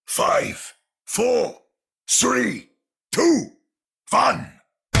5, 4, 3, 2, 1.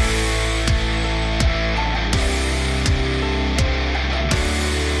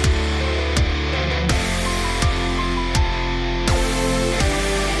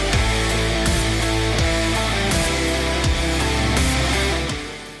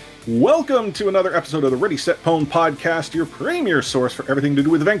 Welcome to another episode of the Ready Set Pwn podcast, your premier source for everything to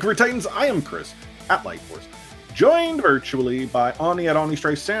do with the Vancouver Titans. I am Chris at Lightforce, joined virtually by Ani at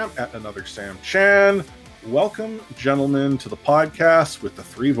OmniStrife, Sam at another Sam Chan. Welcome, gentlemen, to the podcast with the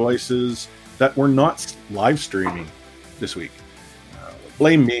three voices that were not live streaming this week.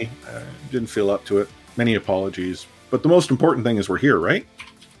 Blame me, didn't feel up to it. Many apologies, but the most important thing is we're here, right?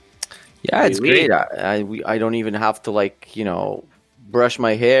 Yeah, it's great. I don't even have to brush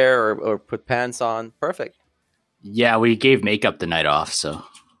my hair or put pants on. Perfect. Yeah, we gave makeup the night off, so.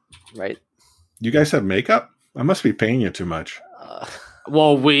 Right. You guys have makeup? I must be paying you too much.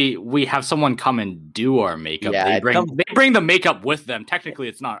 Well, we have someone come and do our makeup. Yeah, they bring the makeup with them. Technically,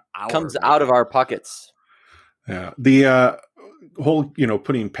 it's not our comes makeup. out of our pockets. Yeah. The whole,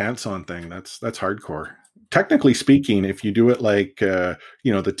 putting pants on thing, that's hardcore. Technically speaking, if you do it like, the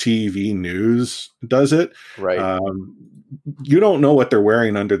TV news does it, right? You don't know what they're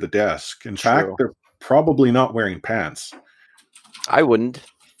wearing under the desk. In True. fact, they're probably not wearing pants. I wouldn't.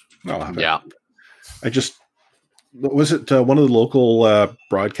 Yeah. Was it one of the local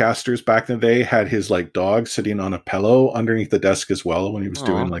broadcasters back in the day had his dog sitting on a pillow underneath the desk as well when he was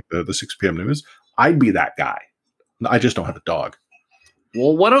doing the 6 p.m. news? I'd be that guy. I just don't have a dog.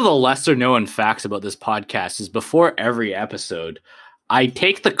 Well, one of the lesser known facts about this podcast is before every episode, I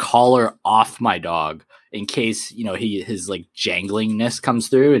take the collar off my dog in case, his janglingness comes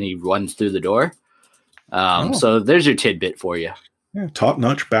through and he runs through the door. So there's your tidbit for you. Yeah,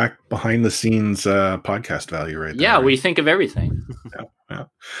 top-notch back behind-the-scenes podcast value right there. Yeah, right? We think of everything. Yeah.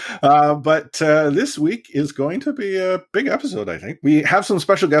 But this week is going to be a big episode, I think. We have some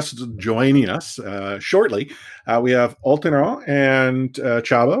special guests joining us shortly. We have Alteron and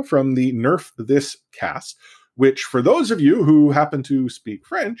Chaba from the Nerf This cast, which for those of you who happen to speak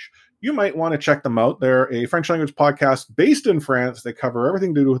French, you might want to check them out. They're a French language podcast based in France. They cover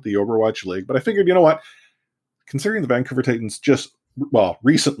everything to do with the Overwatch League. But I figured, you know what? Considering the Vancouver Titans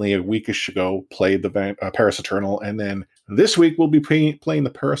recently, a weekish ago, played the Paris Eternal, and then this week we'll be playing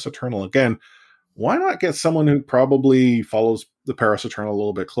the Paris Eternal again. Why not get someone who probably follows the Paris Eternal a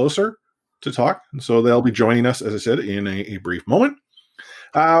little bit closer to talk? And so they'll be joining us, as I said, in a brief moment.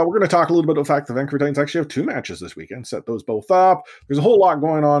 We're going to talk a little bit about the fact the Vancouver Titans actually have 2 matches this weekend, set those both up. There's a whole lot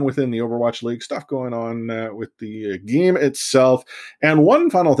going on within the Overwatch League, stuff going on with the game itself. And one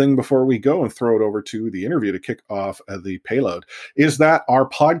final thing before we go and throw it over to the interview to kick off the payload is that our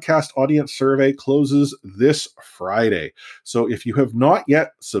podcast audience survey closes this Friday. So if you have not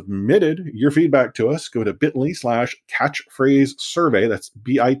yet submitted your feedback to us, go to bit.ly/catchphrasesurvey. That's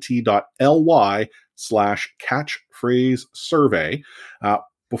bit.ly/catchphrasesurvey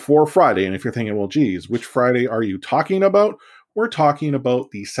before Friday. And if you're thinking, well, geez, which Friday are you talking about? We're talking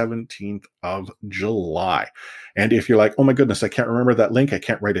about the 17th of July. And if you're like, oh my goodness, I can't remember that link, I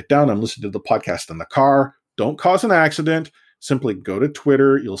can't write it down, I'm listening to the podcast in the car, don't cause an accident. Simply go to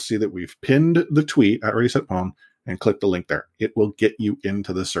Twitter. You'll see that we've pinned the tweet at Ready Set Pwn and click the link there. It will get you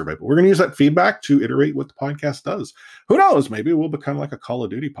into the survey. But we're going to use that feedback to iterate what the podcast does. Who knows? Maybe we'll become like a Call of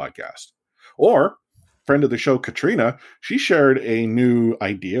Duty podcast. Or friend of the show, Katrina, she shared a new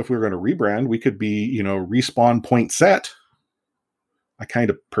idea. If we were going to rebrand, we could be, Respawn Point Set. I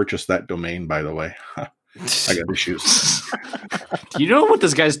kind of purchased that domain, by the way. I got issues. Do you know what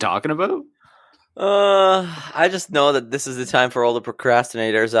this guy's talking about? I just know that this is the time for all the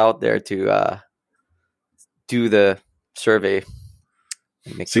procrastinators out there to do the survey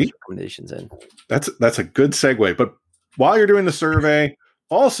and make some recommendations in. That's a good segue. But while you're doing the survey,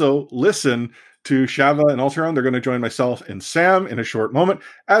 also listen to Shava and Alteron. They're going to join myself and Sam in a short moment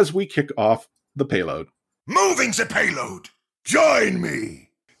as we kick off the payload. Moving the payload. Join me.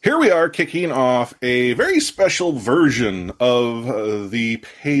 Here we are kicking off a very special version of the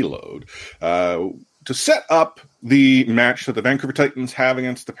payload to set up the match that the Vancouver Titans have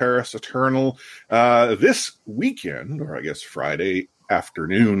against the Paris Eternal this weekend, or I guess Friday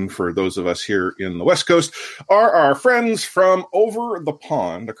afternoon for those of us here in the West Coast, are our friends from over the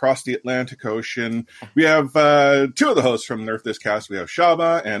pond across the Atlantic Ocean. We have 2 of the hosts from Nerf This Cast. We have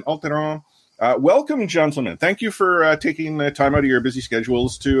Shaba and Alteron. Welcome, gentlemen. Thank you for taking the time out of your busy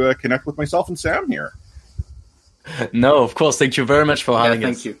schedules to connect with myself and Sam here. No, of course. Thank you very much for having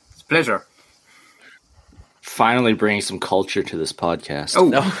us. Thank you. It's a pleasure. Finally bringing some culture to this podcast. Oh,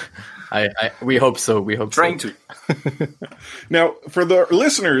 No, we hope so. We hope trying so. to. Now, for the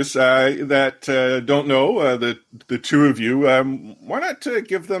listeners that don't know the two of you, why not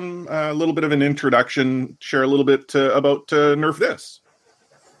give them a little bit of an introduction, share a little bit about Nerf This?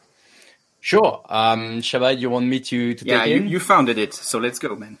 Sure. Shaba, you want me to Yeah, take it? you founded it, so let's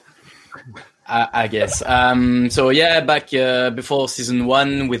go, man. I guess. So yeah, back before season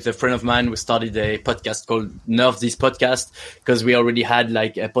 1, with a friend of mine, we started a podcast called Nerf This Podcast, because we already had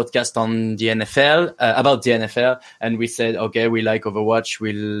like a podcast on the NFL, about the NFL, and we said, okay, we like Overwatch,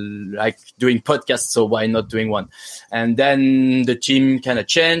 we like doing podcasts, so why not doing one? And then the team kind of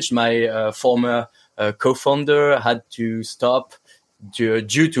changed. My former co-founder had to stop due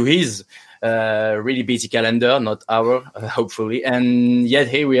to his really busy calendar, not our, hopefully. And yet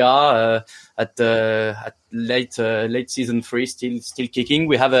here we are at late season 3, still kicking.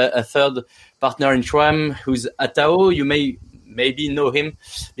 We have a third partner in crime who's Atao. You maybe know him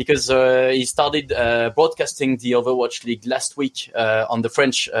because he started broadcasting the Overwatch League last week on the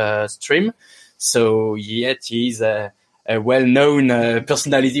French stream. So yet he's a well-known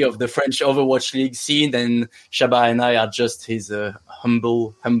personality of the French Overwatch League scene, and Shaba and I are just his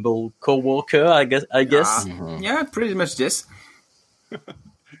humble co-worker, I guess. Yeah, pretty much this.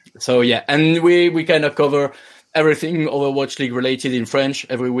 So yeah, and we kind of cover everything Overwatch League related in French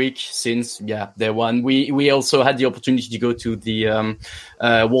every week since day one. We also had the opportunity to go to the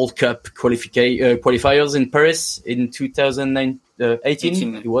World Cup qualifiers in Paris in 2018.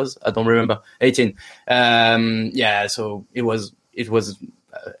 18. It was, I don't remember, 18. So it was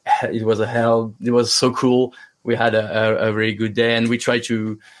so cool. We had a very good day, and we tried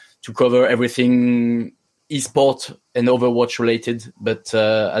to cover everything esport and Overwatch related, but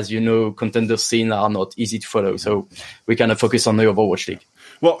as you know, contender scene are not easy to follow, so we kind of focus on the Overwatch League.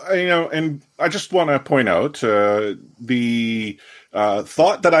 Well, and I just want to point out the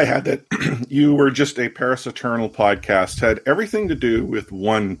thought that I had that you were just a Paris Eternal podcast had everything to do with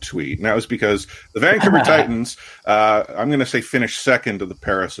one tweet. And that was because the Vancouver Titans, I'm going to say, finished second to the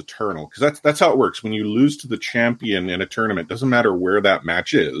Paris Eternal, because that's how it works. When you lose to the champion in a tournament, doesn't matter where that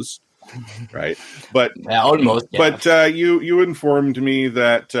match is. Right, but almost. Yeah. But you informed me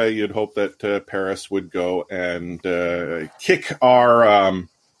that you'd hope that Paris would go and kick our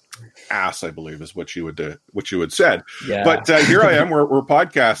ass, I believe, is what you had said. Yeah. But here I am. We're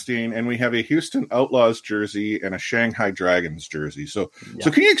podcasting, and we have a Houston Outlaws jersey and a Shanghai Dragons jersey. So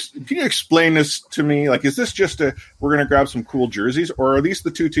can you explain this to me? Like, is this just we're going to grab some cool jerseys, or are these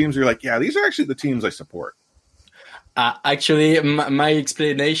the two teams you're like, yeah, these are actually the teams I support? Actually, my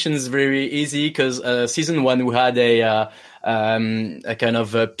explanation is very easy, because season 1 we had a kind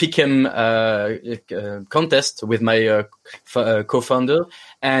of a pick'em contest with my co-founder,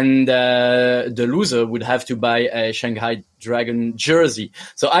 and the loser would have to buy a Shanghai Dragon jersey.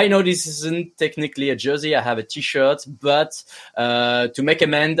 So I know this isn't technically a jersey. I have a T-shirt, but to make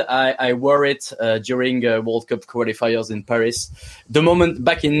amend, I wore it during World Cup qualifiers in Paris. The moment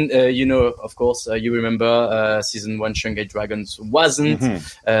back in, of course, you remember season 1 Shanghai Dragons wasn't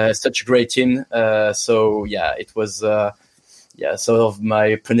such a great team. So yeah, it was sort of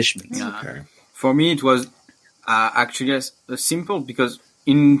my punishment. Yeah. Okay. For me, it was actually simple, because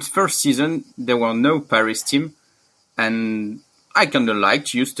in first season there were no Paris team. And I kind of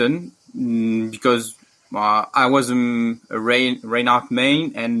liked Houston because I was a Reinhardt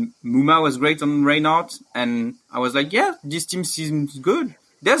main, and Muma was great on Reinhardt. And I was like, yeah, this team seems good.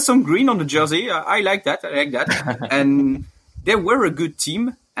 There's some green on the jersey. I like that. And they were a good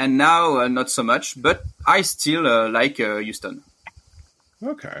team, and now not so much. But I still like Houston.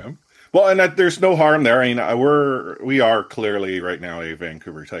 Okay. Well, and there's no harm there. I mean, we are clearly right now a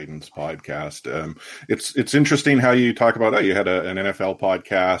Vancouver Titans podcast. It's interesting how you talk about you had an NFL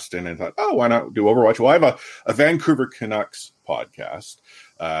podcast, and I thought, why not do Overwatch? Well, I have a Vancouver Canucks podcast,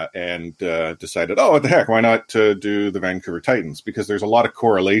 and decided, what the heck, why not do the Vancouver Titans? Because there's a lot of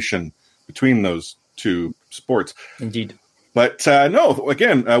correlation between those two sports. Indeed. But no,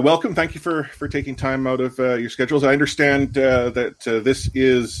 again, welcome. Thank you for taking time out of your schedules. I understand that this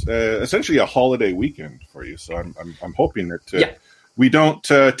is essentially a holiday weekend for you, so I'm hoping that we don't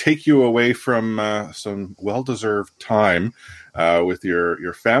take you away from some well-deserved time with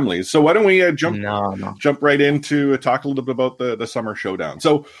your families. So why don't we jump right into talk a little bit about the Summer Showdown?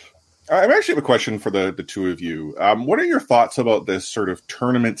 So I actually have a question for the two of you. What are your thoughts about this sort of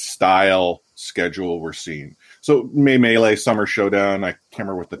tournament-style schedule we're seeing? So Melee Summer Showdown, I can't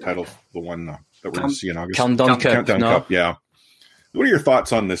remember what the title of the one that we're going to see in August. Countdown Cup, yeah. What are your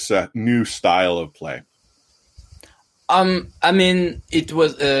thoughts on this new style of play? I mean, it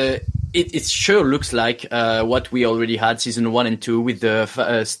was it sure looks like what we already had season 1 and 2 with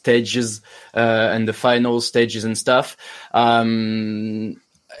the stages and the final stages and stuff.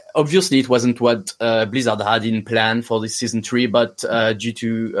 Obviously, it wasn't what Blizzard had in plan for this season 3, but due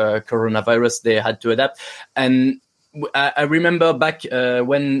to coronavirus, they had to adapt. And I remember back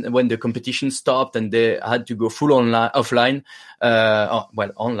when the competition stopped and they had to go full offline.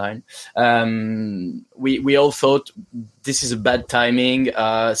 Online. We all thought this is a bad timing.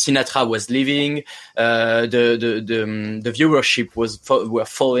 Sinatra was leaving. The viewership were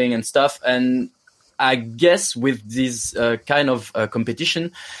falling and stuff. And I guess with this kind of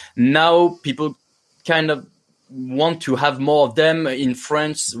competition, now people kind of want to have more of them. In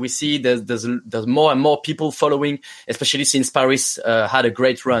France, we see there's more and more people following, especially since Paris had a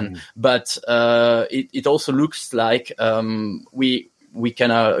great run. But it also looks like we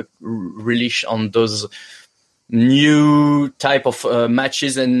can release on those new type of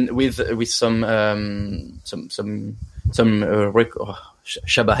matches and with some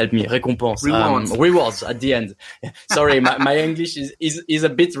Shaba, help me. Récompense. Rewards at the end. Sorry, my English is a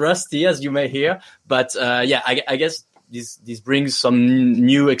bit rusty, as you may hear. But I guess this brings some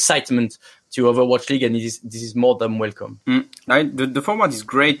new excitement to Overwatch League, and this is more than welcome. The format is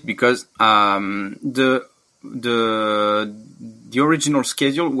great because the original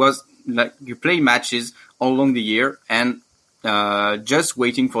schedule was like you play matches all along the year and just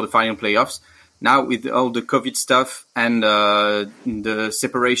waiting for the final playoffs. Now with all the COVID stuff and the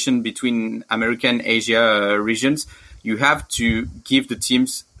separation between America and Asia regions, you have to give the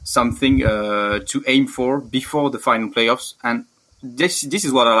teams something to aim for before the final playoffs. And this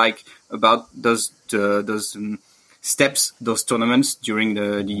is what I like about those steps, those tournaments during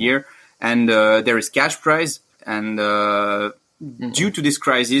the year. And there is cash prize. And due to this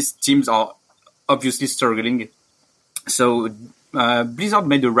crisis, teams are obviously struggling. So Blizzard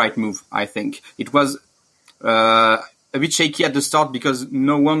made the right move, I think. It was a bit shaky at the start because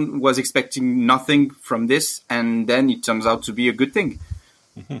no one was expecting nothing from this, and then it turns out to be a good thing.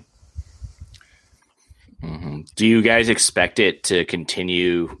 Do you guys expect it to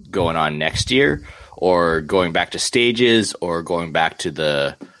continue going on next year, or going back to stages, or going back to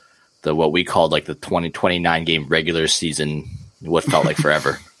the what we called like the 2029 game regular season, what felt like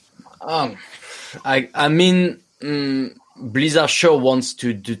forever? I mean, Blizzard sure wants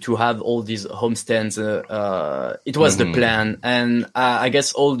to have all these homestands. It was the plan, and I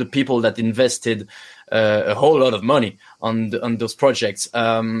guess all the people that invested a whole lot of money on those projects,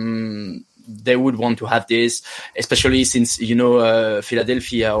 they would want to have this, especially since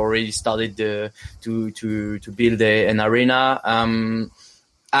Philadelphia already started to build an arena.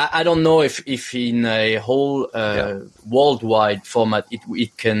 I don't know if in a whole worldwide format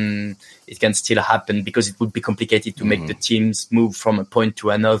it can still happen, because it would be complicated to make the teams move from a point to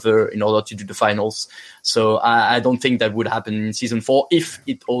another in order to do the finals. So I don't think that would happen in season 4 if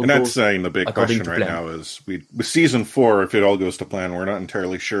it all. And goes that's saying the big question right now is with season 4, if it all goes to plan, we're not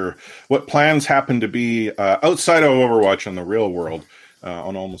entirely sure what plans happen to be outside of Overwatch in the real world.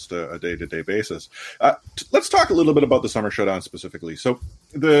 On almost a day-to-day basis. Let's talk a little bit about the Summer Showdown specifically. So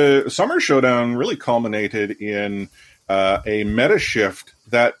the Summer Showdown really culminated in a meta shift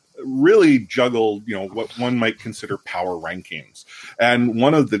that really juggled, what one might consider power rankings. And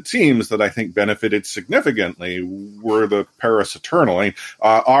one of the teams that I think benefited significantly were the Paris Eternal. I mean,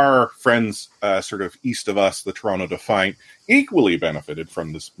 our friends sort of east of us, the Toronto Defiant, equally benefited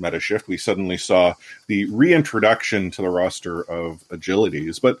from this meta shift. We suddenly saw the reintroduction to the roster of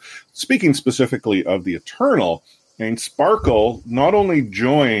agilities. But speaking specifically of the Eternal, I mean, Sparkle not only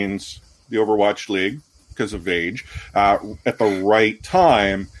joins the Overwatch League because of age at the right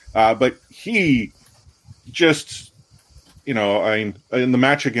time, but he just, in the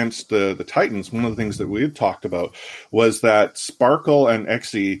match against the Titans, one of the things that we had talked about was that Sparkle and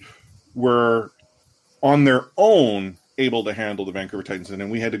Exy were on their own able to handle the Vancouver Titans, and then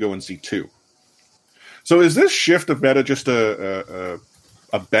we had to go and see 2. So is this shift of meta just a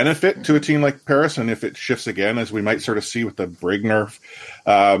benefit to a team like Paris? And if it shifts again, as we might sort of see with the Brig nerf,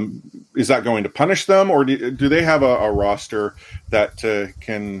 is that going to punish them, or do they have a roster that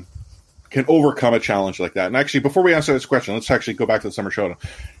can overcome a challenge like that? And actually, before we answer this question, let's actually go back to the Summer Showdown.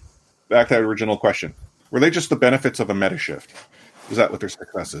 Back to that original question. Were they just the benefits of a meta shift? Is that what their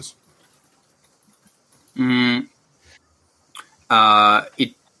success is?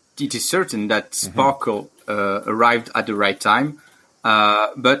 It is certain that Sparkle arrived at the right time,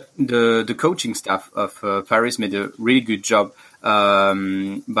 but the coaching staff of Paris made a really good job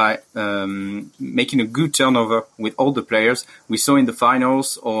by making a good turnover with all the players. We saw in the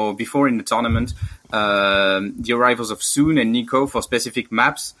finals or before in the tournament the arrivals of Soon and Nico for specific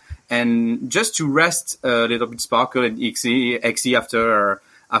maps, and just to rest a little bit Sparkle and XE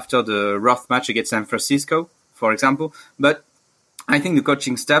after the rough match against San Francisco, for example. But I think the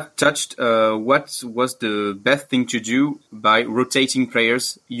coaching staff touched what was the best thing to do by rotating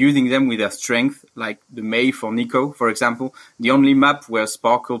players, using them with their strength, like the Mei for Nico, for example. The only map where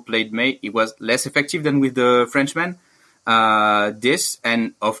Sparkle played Mei, it was less effective than with the Frenchman.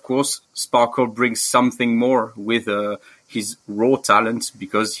 And of course, Sparkle brings something more with his raw talent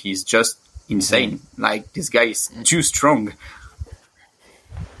because he's just insane. Like, this guy is too strong.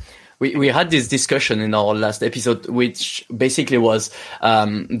 We had this discussion in our last episode, which basically was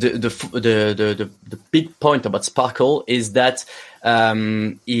the big point about Sparkle is that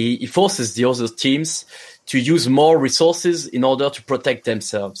he forces the other teams to use more resources in order to protect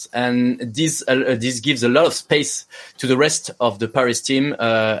themselves, and this gives a lot of space to the rest of the Paris team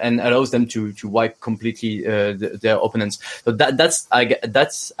and allows them to wipe completely their opponents. So that's I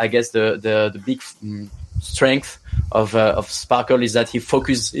guess the big strength of Sparkle is that he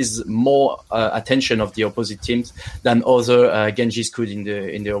focuses more attention of the opposite teams than other Genjis could in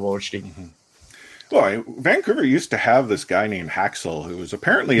the Overwatch League. Mm-hmm. Well, Vancouver used to have this guy named Haxel, who was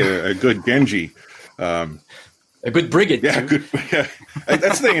apparently a good Genji. A good brigade. Yeah, too. good. Yeah.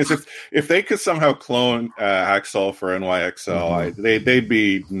 That's the thing is, if they could somehow clone Haxel for NYXL, they'd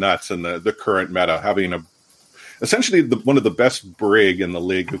be nuts in the current meta, having essentially one of the best brig in the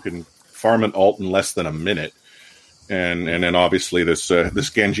league who can farm an ult in less than a minute. And then obviously this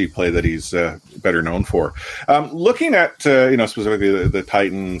Genji play that he's better known for. Looking at specifically the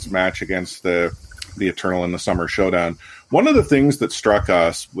Titans match against the Eternal in the Summer Showdown, one of the things that struck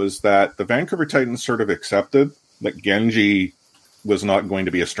us was that the Vancouver Titans sort of accepted that Genji was not going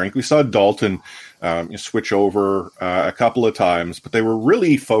to be a strength. We saw Dalton switch over a couple of times, but they were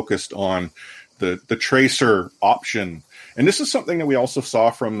really focused on the Tracer option. And this is something that we also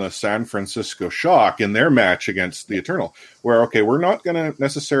saw from the San Francisco Shock in their match against the Eternal, where, okay, we're not going to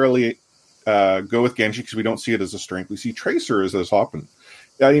necessarily go with Genji because we don't see it as a strength. We see Tracer as option.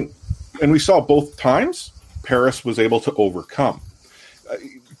 And we saw both times Paris was able to overcome.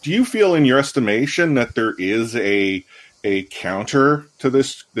 Do you feel, in your estimation, that there is a counter to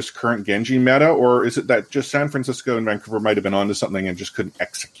this current Genji meta, or is it that just San Francisco and Vancouver might have been onto something and just couldn't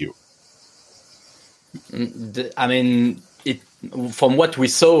execute? I mean, from what we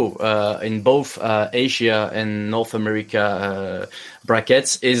saw in both Asia and North America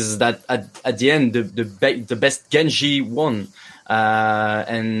brackets, is that at the end the best Genji won.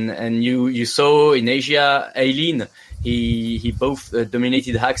 And you saw in Asia, Aileen, he both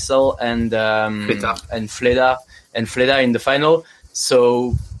dominated Haxel and Fleda in the final.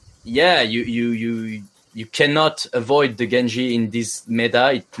 So yeah, you cannot avoid the Genji in this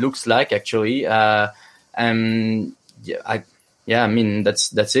meta. It looks like, actually, I mean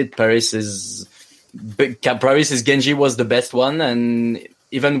that's it. Paris' Genji was the best one, and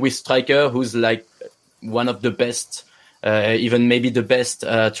even with Striker, who's like one of the best. Even maybe the best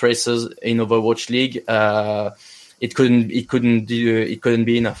tracers in Overwatch League, it couldn't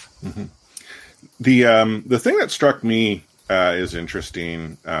be enough. Mm-hmm. The thing that struck me is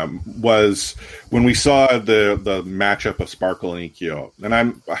interesting was when we saw the matchup of Sparkle and EQO,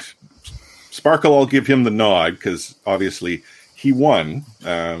 and Sparkle, I'll give him the nod because obviously he won.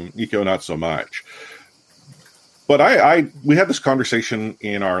 EQO not so much. But we had this conversation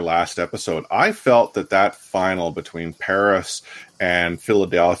in our last episode. I felt that final between Paris and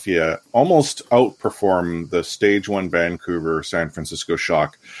Philadelphia almost outperformed the Stage 1 Vancouver San Francisco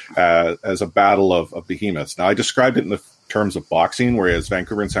Shock as a battle of behemoths. Now, I described it in the terms of boxing, whereas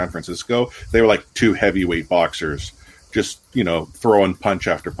Vancouver and San Francisco, they were like two heavyweight boxers, just, throwing punch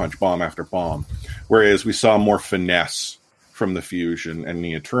after punch, bomb after bomb. Whereas we saw more finesse from the Fusion and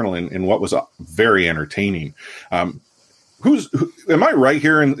the Eternal in what was very entertaining. Am I right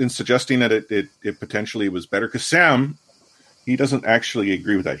here in suggesting that it potentially was better? Because Sam, he doesn't actually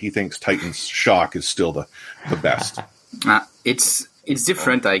agree with that. He thinks Titan's Shock is still the best. It's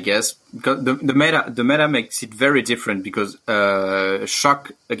different, I guess, because the meta makes it very different because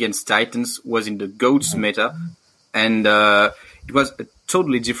Shock against Titans was in the GOATS meta, and it was a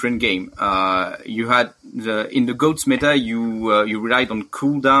totally different game. You had in the GOATS meta, you relied on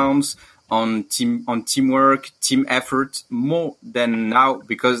cooldowns, on teamwork, team effort more than now,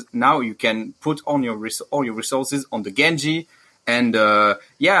 because now you can put on all your resources on the Genji, and go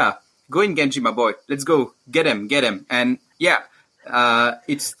in Genji, my boy. Let's go, get him, and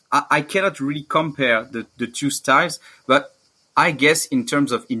I cannot really compare the two styles, but I guess in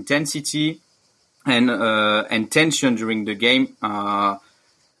terms of intensity and tension during the game,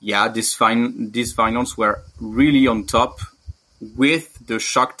 these finals were really on top. with the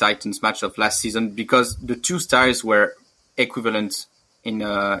Shock Titans match of last season because the two styles were equivalent in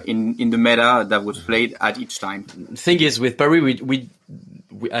the meta that was played at each time. Thing is, with Paris, we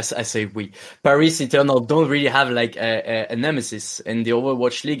as I say, Paris Eternal don't really have like a nemesis in the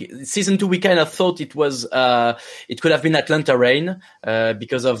Overwatch League. Season 2, we kind of thought it was it could have been Atlanta Reign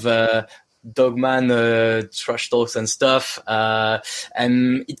because of Dogman trash talks and stuff,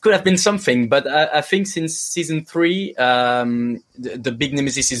 and it could have been something. But I think since season 3, the big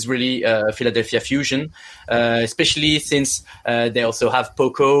nemesis is really Philadelphia Fusion, especially since they also have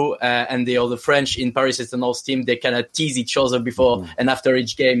Poco and the other French in Paris Eternal's team. They kind of tease each other before and after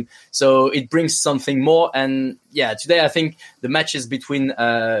each game, so it brings something more. And yeah, today I think the matches between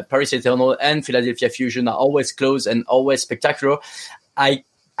Paris Eternal and Philadelphia Fusion are always close and always spectacular.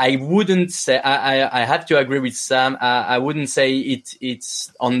 I wouldn't say I have to agree with Sam. I wouldn't say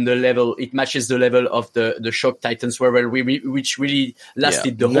it's on the level. It matches the level of the Shock Titans, which really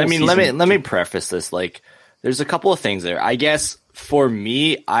lasted the whole season. Let me preface this. Like, there's a couple of things there. I guess for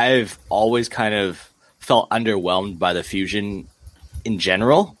me, I've always kind of felt underwhelmed by the Fusion in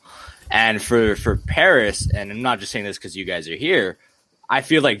general, and for Paris. And I'm not just saying this because you guys are here. I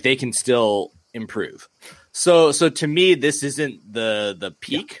feel like they can still improve. So to me, this isn't the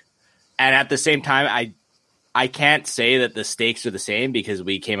peak, and at the same time, I can't say that the stakes are the same because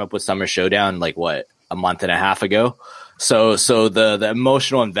we came up with Summer Showdown like a month and a half ago. So the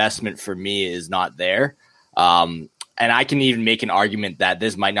emotional investment for me is not there, and I can even make an argument that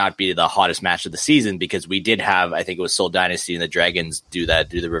this might not be the hottest match of the season because we did have, I think it was Seoul Dynasty and the Dragons do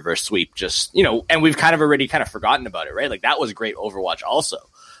the reverse sweep, just and we've kind of already forgotten about it, right? Like that was a great Overwatch also.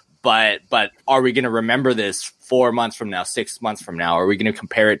 But are we going to remember this 4 months from now, 6 months from now? Are we going to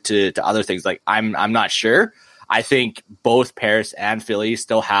compare it to other things? Like I'm not sure. I think both Paris and Philly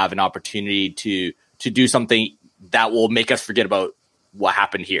still have an opportunity to do something that will make us forget about what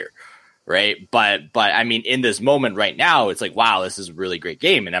happened here, right? But I mean, in this moment right now, it's like, wow, this is a really great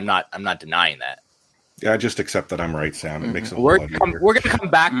game, and I'm not denying that. Yeah, I just accept that I'm right, Sam. It makes it We're going to come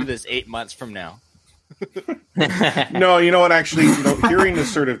back to this 8 months from now. No, you know what? Actually, hearing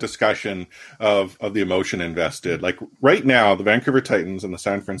this sort of discussion of the emotion invested, like right now, the Vancouver Titans and the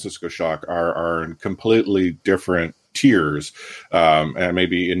San Francisco Shock are in completely different tiers, and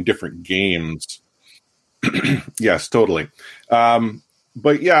maybe in different games. Yes, totally.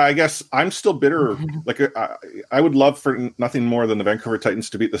 But yeah, I guess I'm still bitter. Like I would love for nothing more than the Vancouver Titans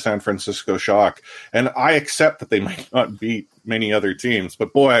to beat the San Francisco Shock, and I accept that they might not beat many other teams.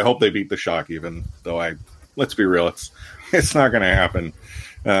 But boy, I hope they beat the Shock. Even though let's be real, it's not going to happen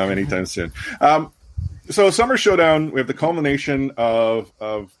anytime soon. So Summer Showdown, we have the culmination of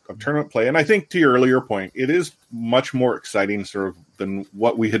tournament play, and I think to your earlier point, it is much more exciting sort of than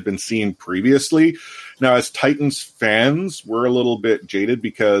what we had been seeing previously. Now, as Titans fans, we're a little bit jaded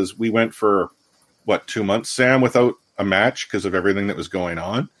because we went for 2 months, Sam, without a match because of everything that was going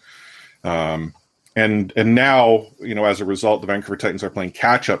on. And now, as a result, the Vancouver Titans are playing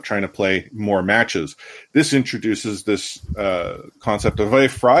catch up, trying to play more matches. This introduces this concept of a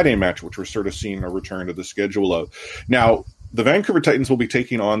Friday match, which we're sort of seeing a return to the schedule of. Now, the Vancouver Titans will be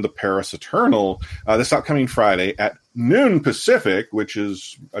taking on the Paris Eternal this upcoming Friday at noon Pacific, which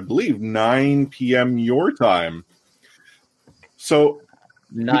is, I believe, 9 p.m. your time. So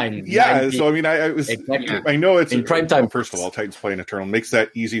 9. Yeah, 9 so I mean, I know it's in prime time. First of all, Titans playing Eternal makes that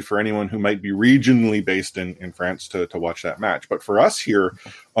easy for anyone who might be regionally based in France to watch that match. But for us here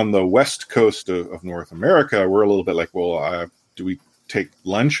on the west coast of North America, we're a little bit like, well, do we take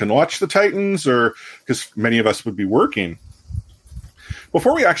lunch and watch the Titans, or because many of us would be working?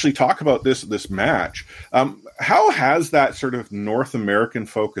 Before we actually talk about this match, how has that sort of North American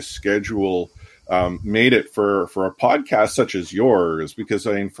focused schedule made it for a podcast such as yours? Because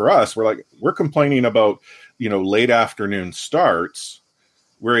I mean, for us, we're complaining about late afternoon starts,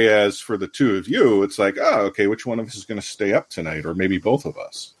 whereas for the two of you, it's like, oh, okay, which one of us is going to stay up tonight, or maybe both of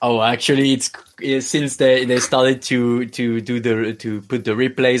us? Oh, actually, it's since they started to put the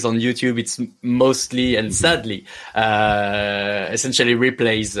replays on YouTube, it's mostly and sadly essentially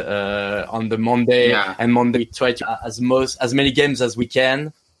replays on the Monday. Yeah. And Monday we try to as many games as we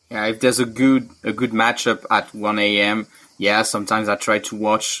can. Yeah, if there's a good matchup at 1 a.m., yeah, sometimes I try to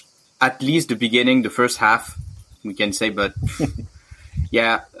watch at least the beginning, the first half, we can say, but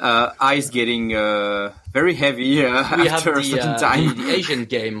Eyes getting very heavy We have after a certain time. the Asian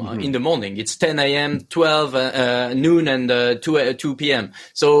game in the morning. It's 10 a.m., 12 noon, and 2 p.m.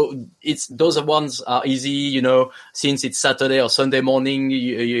 So those ones are easy, since it's Saturday or Sunday morning.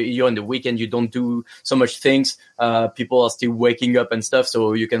 You're on the weekend. You don't do so much things. People are still waking up and stuff,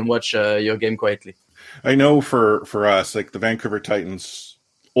 so you can watch your game quietly. I know for us, like the Vancouver Titans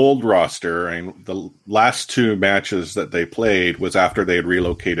old roster, and the last two matches that they played was after they had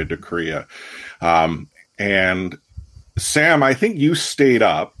relocated to Korea. And Sam, I think you stayed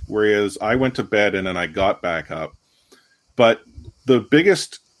up, whereas I went to bed and then I got back up. But the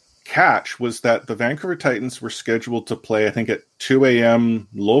biggest catch was that the Vancouver Titans were scheduled to play, I think, at 2 a.m.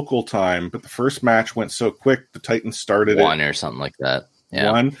 local time, but the first match went so quick, the Titans started at 1 or something like that.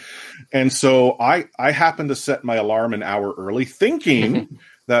 Yeah. 1. And so I happened to set my alarm an hour early, thinking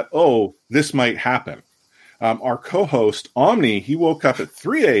that, this might happen. Our co-host, Omni, he woke up at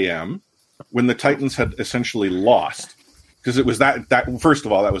 3 a.m. when the Titans had essentially lost. Because it was that first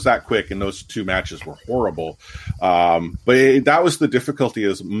of all, that was that quick, and those two matches were horrible. But that was the difficulty,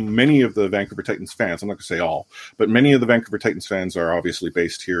 is many of the Vancouver Titans fans, I'm not going to say all, but many of the Vancouver Titans fans are obviously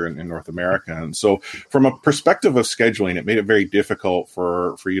based here in North America. And so from a perspective of scheduling, it made it very difficult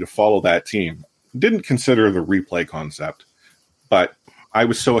for you to follow that team. Didn't consider the replay concept, but I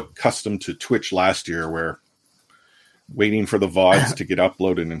was so accustomed to Twitch last year where waiting for the VODs to get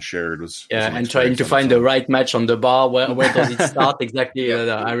uploaded and shared was and trying to find the right match on the bar. Where does it start exactly?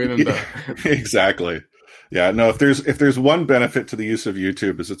 I remember. Exactly. Yeah. No, if there's one benefit to the use of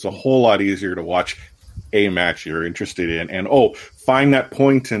YouTube, is it's a whole lot easier to watch a match you're interested in, and find that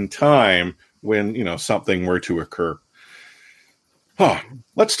point in time when something were to occur.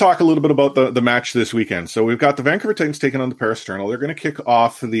 Let's talk a little bit about the match this weekend. So we've got the Vancouver Titans taking on the Paris Journal. They're going to kick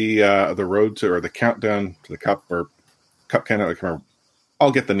off the road to, or the countdown to the Cup, or Cup Canada. I can't remember.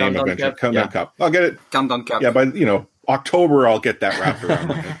 I'll get the name Countdown eventually. Cup. Countdown Cup. I'll get it. Countdown Cup. Yeah, by October, I'll get that wrapped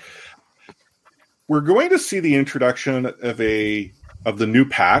around. We're going to see the introduction of the new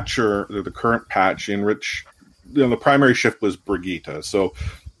patch, or the current patch, in which the primary shift was Brigitte. So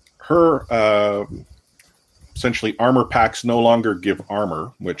her essentially armor packs no longer give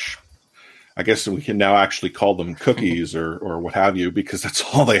armor, which I guess we can now actually call them cookies or what have you, because that's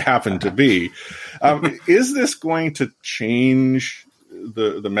all they happen to be. Is this going to change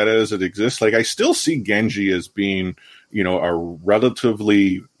the meta as it exists? Like, I still see Genji as being, a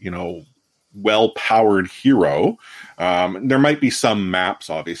relatively, well-powered hero. There might be some maps,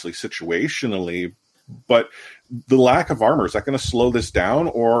 obviously, situationally, but the lack of armor, is that going to slow this down,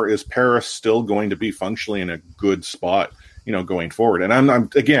 or is Paris still going to be functionally in a good spot, going forward? And I'm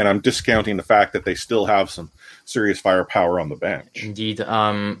discounting the fact that they still have some serious firepower on the bench. Indeed.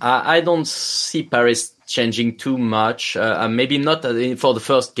 I don't see Paris changing too much. Maybe not for the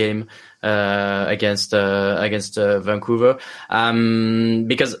first game against Vancouver.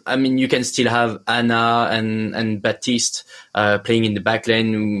 Because you can still have Anna and Baptiste playing in the back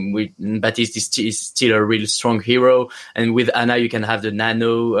lane. Baptiste is still a real strong hero, and with Anna you can have the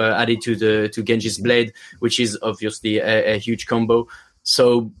Nano added to Genji's blade, which is obviously a huge combo.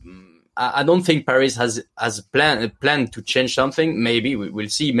 So I don't think Paris has a plan to change something. Maybe we'll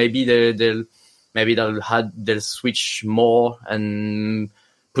see. Maybe they'll switch more and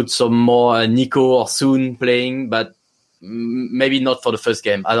put some more Nico or Soon playing, but maybe not for the first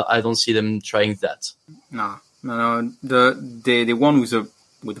game. I don't see them trying that. No. The one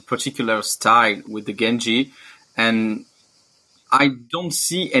with a particular style with the Genji, and I don't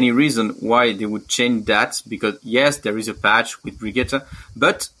see any reason why they would change that, because yes, there is a patch with Brigitte,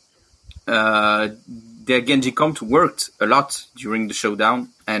 but their Genji comp worked a lot during the showdown,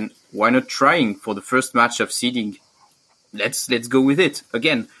 and why not trying for the first match of seeding? Let's go with it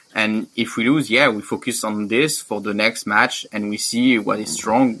again. And if we lose, we focus on this for the next match, and we see what is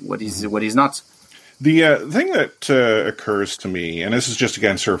strong, what is not. The thing that occurs to me, and this is just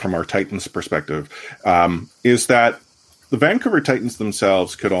again, sir, from our Titans perspective, is that the Vancouver Titans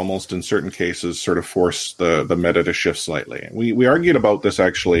themselves could almost, in certain cases, sort of force the meta to shift slightly. We argued about this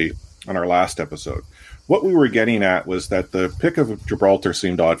actually on our last episode. What we were getting at was that the pick of Gibraltar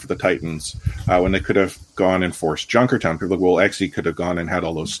seemed odd for the Titans when they could have gone and forced Junkertown. People like, well, Exi could have gone and had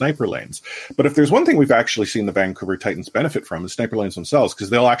all those sniper lanes. But if there's one thing we've actually seen the Vancouver Titans benefit from, is sniper lanes themselves, because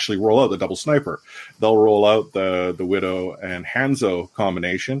they'll actually roll out the double sniper. They'll roll out the Widow and Hanzo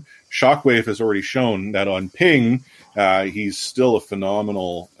combination. Shockwave has already shown that on ping, he's still a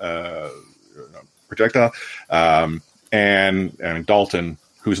phenomenal projectile. And Dalton,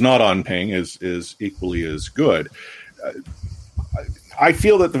 who's not on ping, is equally as good. I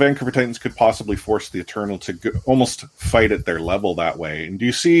feel that the Vancouver Titans could possibly force the Eternal to almost fight at their level that way. And do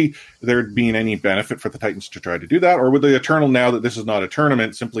you see there being any benefit for the Titans to try to do that? Or would the Eternal, now that this is not a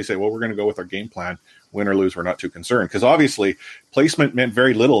tournament, simply say, well, we're going to go with our game plan, win or lose, we're not too concerned? Because obviously placement meant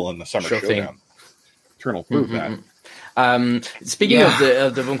very little in the Summer Showdown. Eternal proved that. Speaking of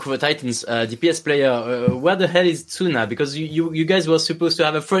the Vancouver Titans, DPS player, where the hell is Tsuna? Because you guys were supposed to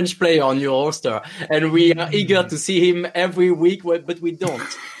have a French player on your roster, and we are eager to see him every week, but we don't.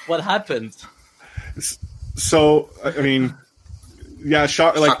 What happened? So, I mean,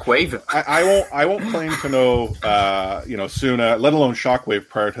 Shockwave. I won't claim to know, Tsuna, let alone Shockwave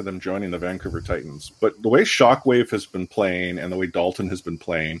prior to them joining the Vancouver Titans. But the way Shockwave has been playing and the way Dalton has been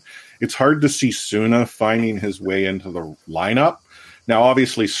playing, it's hard to see Tsuna finding his way into the lineup. Now,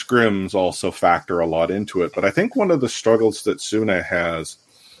 obviously, scrims also factor a lot into it, but I think one of the struggles that Tsuna has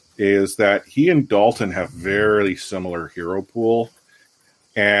is that he and Dalton have very similar hero pool.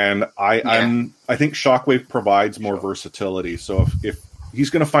 And I think Shockwave provides more versatility. So if he's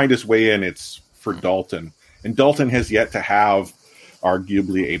going to find his way in, it's for Dalton. And Dalton has yet to have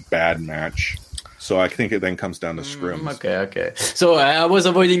arguably a bad match. So I think it then comes down to scrims. Okay. So I was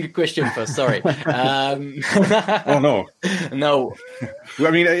avoiding the question first. Sorry. Oh, no. No.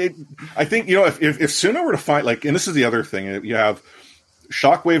 I mean, I think, if Tsuna were to find, and this is the other thing, you have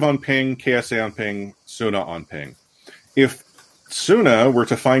Shockwave on ping, KSA on ping, Tsuna on ping. If Tsuna were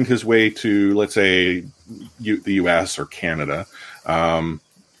to find his way to, let's say, the US or Canada,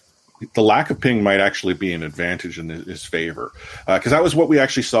 the lack of ping might actually be an advantage in his favor. Because that was what we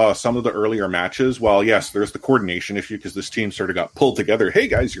actually saw some of the earlier matches. While, yes, there's the coordination issue because this team sort of got pulled together. Hey,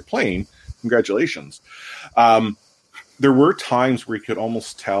 guys, you're playing. Congratulations. There were times where you could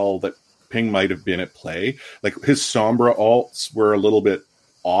almost tell that ping might have been at play. Like his Sombra alts were a little bit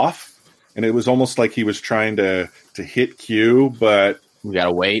off. And it was almost like he was trying to hit Q, but we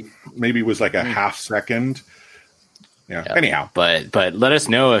gotta wait. Maybe it was like a half second. Yeah. Anyhow, but let us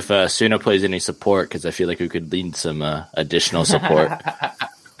know if Tsuna plays any support, because I feel like we could need some additional support.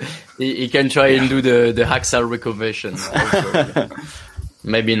 He can try and do the Haxal reconversion.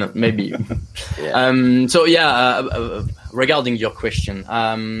 Maybe not. Maybe. Yeah. Regarding your question,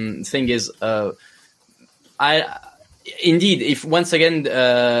 thing is, indeed, if once again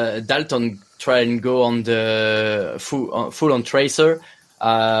Dalton try and go on the full on Tracer,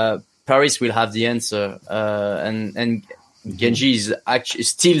 Paris will have the answer, and Genji is actually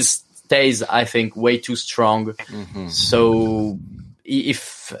still stays, I think, way too strong. Mm-hmm. So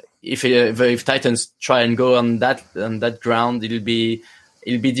if Titans try and go on that ground, it'll be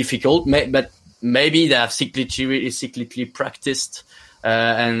difficult. But maybe they have cyclically practiced.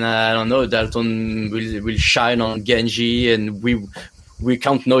 And I don't know, Dalton will shine on Genji, and we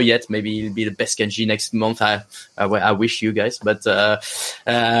can't know yet. Maybe he'll be the best Genji next month. I wish you guys, but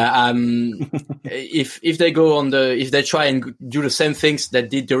if they go on if they try and do the same things that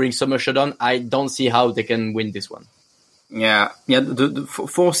did during Summer Showdown, I don't see how they can win this one. Yeah.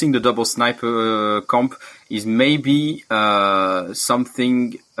 Forcing the double sniper comp is maybe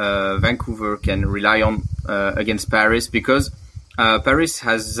something Vancouver can rely on against Paris, because Paris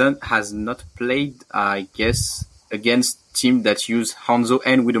has not played, I guess, against team that use Hanzo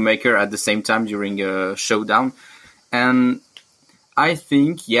and Widowmaker at the same time during a showdown. And I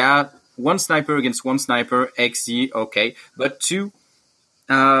think, one sniper against one sniper, XZ, okay. But two,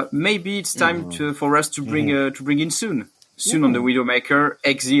 maybe it's time for us to bring in Soon on the Widowmaker,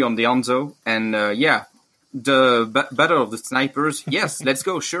 XZ on the Hanzo, and the battle of the snipers. Yes, let's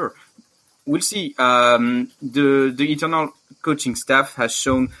go, sure. We'll see. The Eternal coaching staff has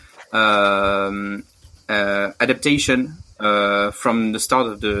shown adaptation from the start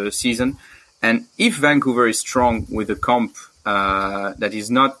of the season, and if Vancouver is strong with a comp that is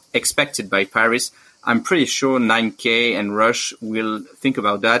not expected by Paris, I'm pretty sure 9K and Rush will think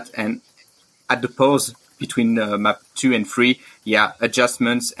about that, and at the pause between map 2 and 3,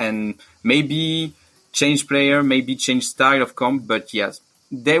 adjustments and maybe change player, maybe change style of comp, but yes,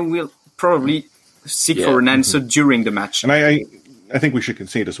 they will probably seek for an answer during the match. And I think we should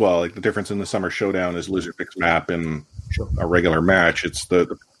concede as well, like the difference in the Summer Showdown is loser picks map in a regular match. It's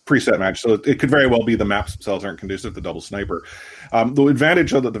the preset match, so it could very well be the maps themselves aren't conducive to double sniper. The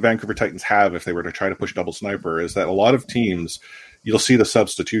advantage that the Vancouver Titans have if they were to try to push double sniper is that a lot of teams, you'll see the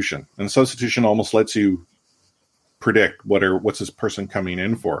substitution, and the substitution almost lets you predict what's this person coming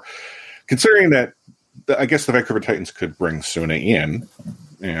in for. Considering that, I guess the Vancouver Titans could bring Tsuna in.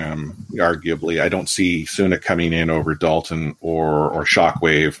 Arguably, I don't see Tsuna coming in over Dalton or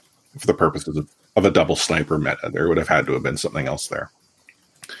Shockwave for the purposes of a double sniper meta. There would have had to have been something else there.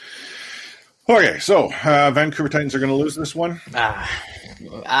 Okay, so Vancouver Titans are going to lose this one.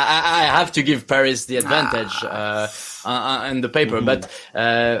 I have to give Paris the advantage on the paper, but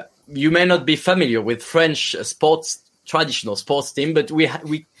you may not be familiar with French traditional sports team, but we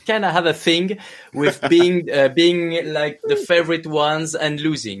kind of have a thing with being like the favorite ones and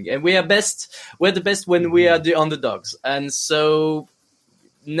losing, and we're the best when we are the underdogs, and so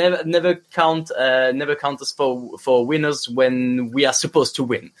never count us for winners when we are supposed to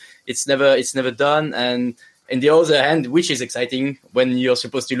win. It's never done. And on the other hand, which is exciting, when you're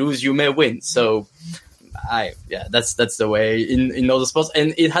supposed to lose, you may win. So that's the way in other sports,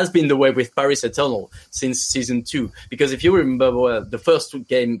 and it has been the way with Paris Eternal since season 2. Because if you remember, the first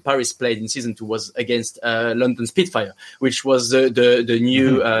game Paris played in season 2 was against London Spitfire, which was the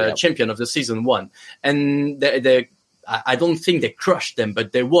new champion of the season 1, and I don't think they crushed them,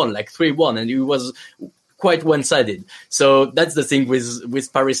 but they won like 3-1, and it was quite one-sided. So that's the thing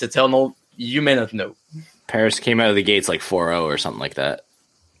with Paris Eternal. You may not know. Paris came out of the gates like 4-0 or something like that.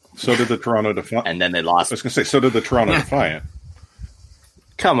 So did the Toronto Defiant. And then they lost. I was going to say, so did the Toronto Defiant.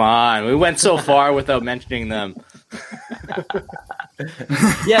 Come on, we went so far without mentioning them.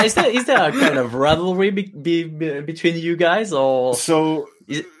 Yeah, is there a kind of rivalry between you guys, or so?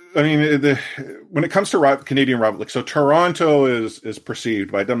 I mean, when it comes to Canadian rivalry, so Toronto is perceived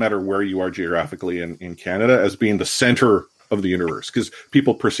by, it doesn't matter where you are geographically in Canada, as being the center of the universe, because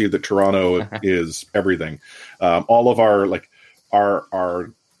people perceive that Toronto is everything. All of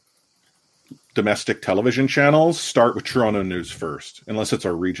our domestic television channels start with Toronto news first, unless it's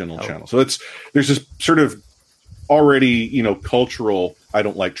our regional channel. So there's this sort of already, cultural, I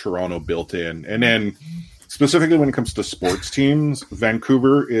don't like Toronto built in. And then specifically when it comes to sports teams,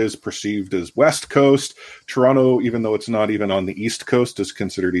 Vancouver is perceived as West Coast. Toronto, even though it's not even on the East Coast, is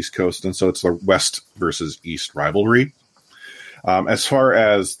considered East Coast. And so it's the West versus East rivalry. As far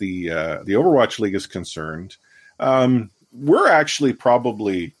as the Overwatch League is concerned, we're actually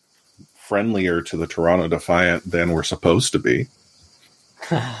probably friendlier to the Toronto Defiant than we're supposed to be.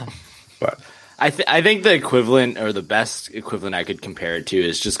 But I think the equivalent, or the best equivalent I could compare it to,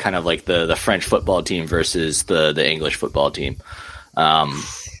 is just kind of like the French football team versus the English football team.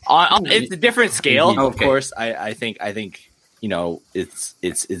 It's a different scale, of course. I think it's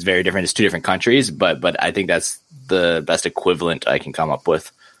very different. It's two different countries, but I think that's the best equivalent I can come up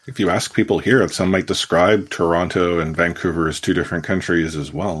with. If you ask people here, some might describe Toronto and Vancouver as two different countries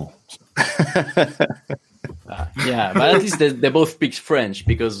as well. Yeah, but at least they both speak French,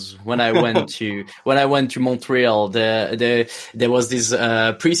 because when I went to Montreal, there was this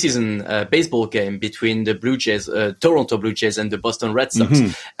preseason baseball game between the Blue Jays, Toronto Blue Jays, and the Boston Red Sox,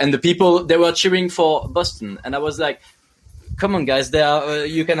 and the people, they were cheering for Boston, and I was like, come on, guys!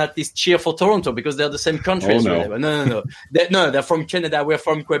 You can at least cheer for Toronto because they're the same country. No. They're from Canada. We're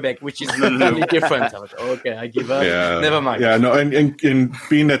from Quebec, which is totally different. I was, okay, I give up. Yeah. Never mind. Yeah, no, and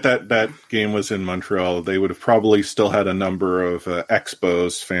being that game was in Montreal, they would have probably still had a number of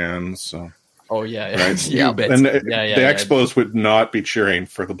Expos fans. So. Oh yeah, right? You bet. And the Expos would not be cheering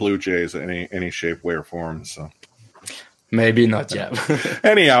for the Blue Jays in any shape, way, or form. So. Maybe not yet.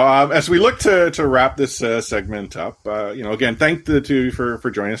 Anyhow, as we look to wrap this segment up, again, thank the two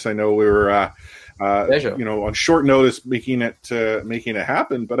for joining us. I know we were, on short notice making it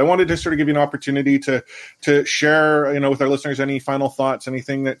happen, but I wanted to sort of give you an opportunity to share, with our listeners, any final thoughts,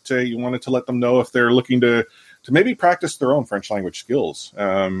 anything that you wanted to let them know if they're looking to maybe practice their own French language skills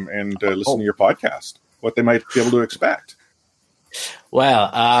and listen to your podcast, what they might be able to expect.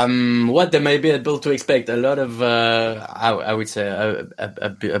 Well, what they may be able to expect, a lot of, I would say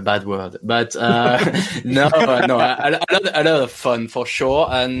a bad word, but a lot of fun for sure.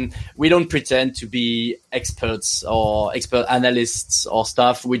 And we don't pretend to be experts or expert analysts or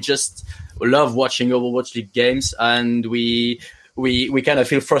stuff. We just love watching Overwatch League games, and we kind of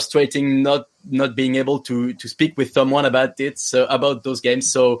feel frustrating not being able to speak with someone about those games.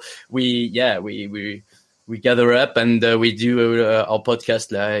 So we gather up and we do our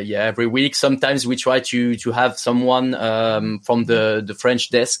podcast every week. Sometimes we try to have someone from the French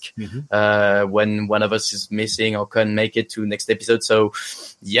desk when one of us is missing or can't make it to next episode. So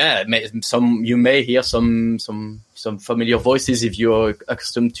you may hear some familiar voices if you're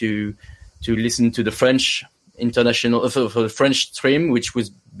accustomed to listen to the French international for the French stream, which would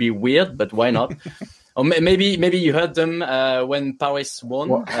be weird, but why not? Or maybe you heard them when Paris won.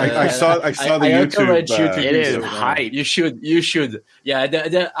 Well, I saw the YouTube. It is hype. You should.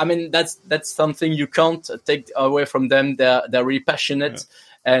 Yeah, I mean that's something you can't take away from them. They're really passionate,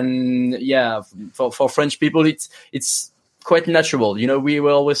 and for French people, it's quite natural. We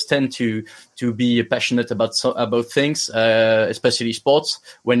will always tend to be passionate about things, especially sports.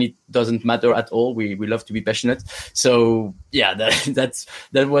 When it doesn't matter at all, we love to be passionate. So yeah,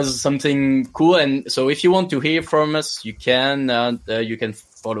 that was something cool. And so if you want to hear from us, you can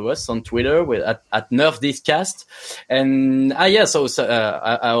follow us on Twitter at NerfThisCast. And I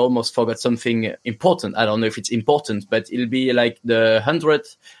almost forgot something important. I don't know if it's important, but it'll be like the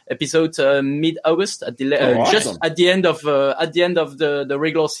 100th episode mid-August awesome. Just at the end of the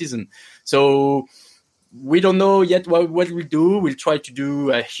regular season. So we don't know yet what we'll do. We'll try to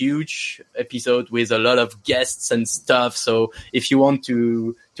do a huge episode with a lot of guests and stuff. So if you want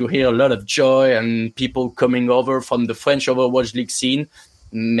to hear a lot of joy and people coming over from the French Overwatch League scene,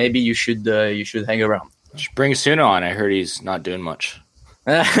 maybe you should hang around. Just bring Suno on. I heard he's not doing much.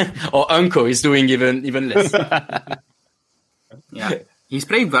 Or Unko is doing even less. Yeah, he's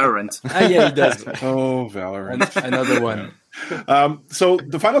playing Valorant. Yeah, he does. Oh, Valorant. Another one. So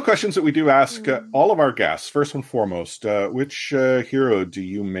the final questions that we do ask all of our guests, first and foremost, which hero do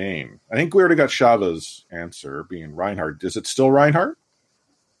you main? I think we already got Shava's answer being Reinhardt. Is it still Reinhardt?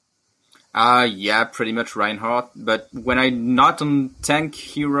 Yeah, pretty much Reinhardt. But when I'm not on tank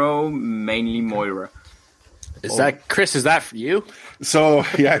hero, mainly Moira. Is that Chris? Is that for you? So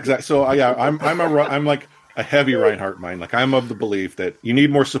yeah, exactly. So yeah, I'm like a heavy Reinhardt main. Like I'm of the belief that you need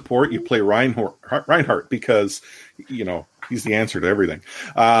more support. You play Reinhardt because he's the answer to everything.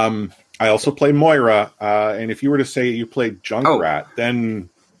 I also play Moira, and if you were to say you played Junkrat, then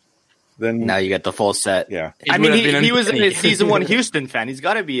now you get the full set. Yeah, I mean, he was a season 1 Houston fan. He's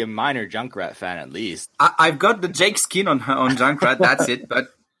got to be a minor Junkrat fan at least. I've got the Jake skin on Junkrat. That's it. But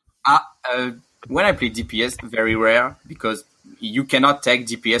when I play DPS, very rare because you cannot tag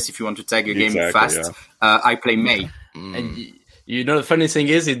DPS if you want to tag a game fast. Yeah. I play Mei. And the funny thing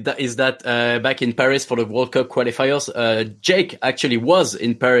is that back in Paris for the World Cup qualifiers, Jake actually was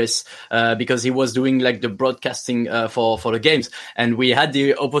in Paris because he was doing like the broadcasting for the games, and we had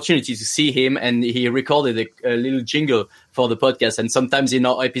the opportunity to see him, and he recorded a little jingle for the podcast. And sometimes in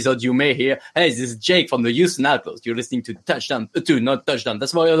our episode, you may hear, "Hey, this is Jake from the Houston Outlaws. You're listening to not Touchdown.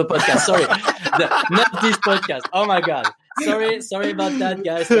 That's my other podcast. Sorry, not this podcast. Oh my god." Sorry about that,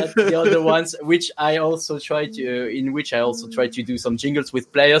 guys. That's the other ones, which I also try to do some jingles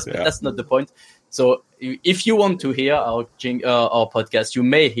with players, but that's not the point. So if you want to hear our podcast, you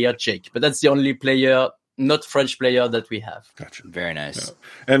may hear Jake, but that's the only player, not French player, that we have. Gotcha. Very nice.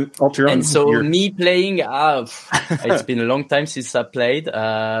 Yeah. And Alteron, and so me playing, it's been a long time since I played,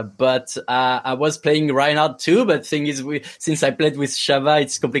 but I was playing Reinhardt too. But thing is, since I played with Shava,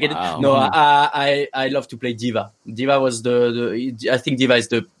 it's complicated. Wow. No, I love to play D.Va. D.Va was I think D.Va is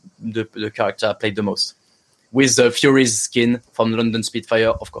the character I played the most, with the Fury's skin from London Spitfire,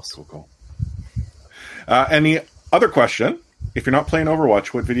 of course. Cool. And the other question: if you're not playing Overwatch,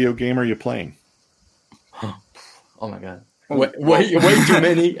 what video game are you playing? Oh my god. Way too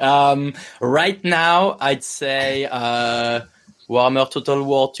many. Right now, I'd say Warhammer Total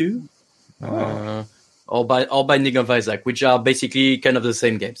War 2 or Binding of Isaac, which are basically kind of the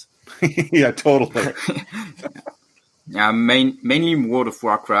same games. Yeah, totally. Yeah, mainly World of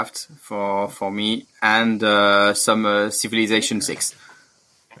Warcraft for me, and some Civilization 6.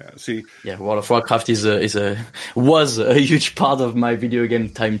 Yeah, World of Warcraft was a huge part of my video game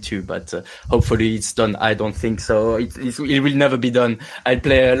time too, but hopefully it's done. I don't think so. It will never be done. I'll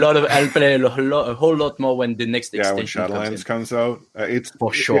play a whole lot more when the next extension when Shadowlands comes out. It's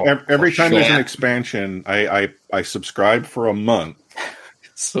for sure. Every time there's an expansion, I subscribe for a month.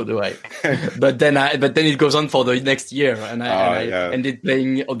 So do I. but then it goes on for the next year, and I ended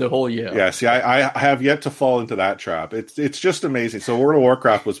playing the whole year. Yeah, see, I have yet to fall into that trap. It's just amazing. So World of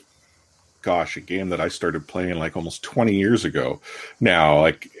Warcraft was, a game that I started playing like almost 20 years ago now,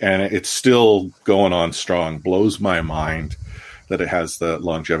 and it's still going on strong. Blows my mind that it has the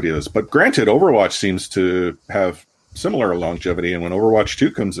longevity of this. But granted, Overwatch seems to have similar longevity, and when Overwatch 2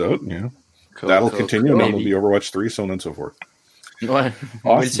 comes out, that'll continue, and it'll be Overwatch 3, so on and so forth. Well,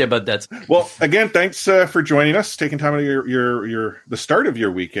 we'll see about that. Well, again, thanks for joining us, taking time out of your the start of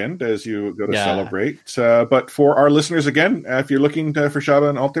your weekend as you go to celebrate. But for our listeners, again, if you're looking for Shaba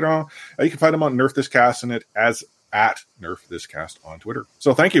and Alteron, you can find them on Nerf This Cast and at Nerf This Cast on Twitter.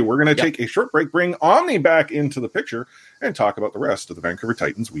 So thank you. We're going to take a short break, bring Omni back into the picture, and talk about the rest of the Vancouver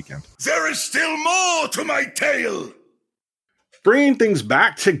Titans weekend. There is still more to my tale. Bringing things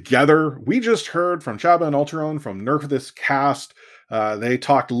back together, we just heard from Shaba and Alteron from Nerf This Cast. They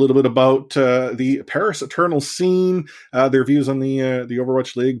talked a little bit about the Paris Eternal scene, their views on the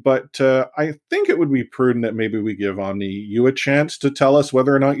Overwatch League, but I think it would be prudent that maybe we give Omni you a chance to tell us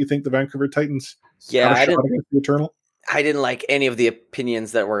whether or not you think the Vancouver Titans have a shot against the Eternal. I didn't like any of the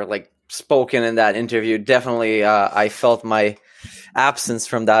opinions that were like spoken in that interview. Definitely, I felt my absence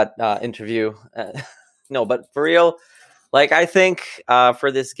from that interview. No, but for real, like I think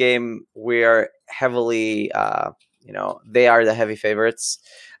for this game we are heavily, they are the heavy favorites,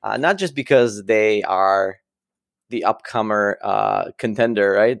 not just because they are the upcomer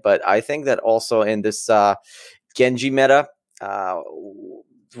contender, right? But I think that also in this Genji meta,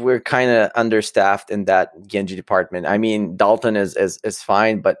 we're kind of understaffed in that Genji department. I mean, Dalton is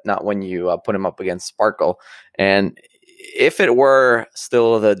fine, but not when you put him up against Sparkle. And if it were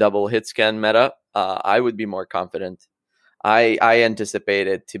still the double hit scan meta, I would be more confident. I anticipate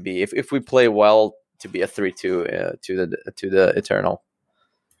it to be, if we play well, to be a 3-2 to the Eternal.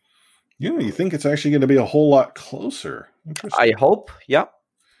 You think it's actually going to be a whole lot closer? I hope, yeah.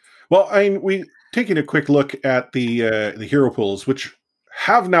 Well, we taking a quick look at the hero pools, which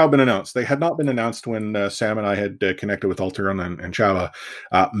have now been announced. They had not been announced when Sam and I had connected with Alteron and Chava.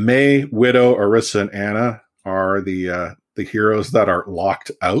 Mei, Widow, Orisa, and Anna are the heroes that are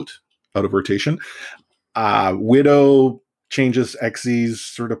locked out of rotation. Widow changes Xyz's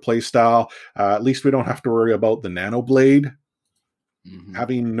sort of play style. At least we don't have to worry about the Nano Blade. Mm-hmm.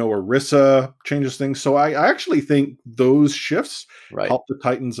 Having no Orisa changes things. So I actually think those shifts help the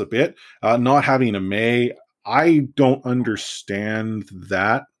Titans a bit. Not having a Mei, I don't understand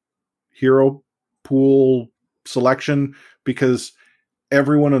that hero pool selection because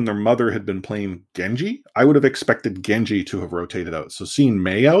everyone and their mother had been playing Genji. I would have expected Genji to have rotated out. So seeing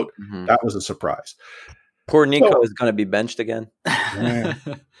Mei out, that was a surprise. Poor Nico is going to be benched again. Yeah.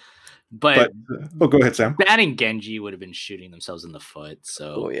 But go ahead, Sam. Banning Genji would have been shooting themselves in the foot.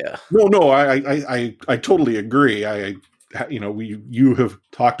 So yeah. No, I totally agree. You have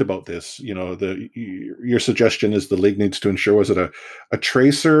talked about this. Your suggestion is the league needs to ensure, was it a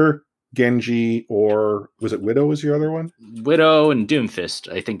Tracer, Genji, or was it Widow? Was your other one? Widow and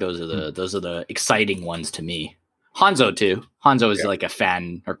Doomfist. I think those are the exciting ones to me. Hanzo too. Hanzo is like a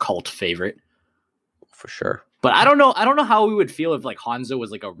fan or cult favorite for sure. But I don't know how we would feel if like Hanzo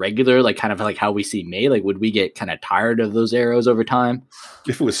was like a regular, like kind of like how we see Mei. Like, would we get kind of tired of those arrows over time?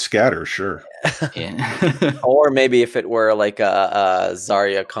 If it was scatter, sure. Yeah. Or maybe if it were like a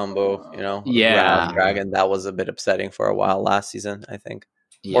Zarya combo, yeah, Dragon, that was a bit upsetting for a while last season, I think.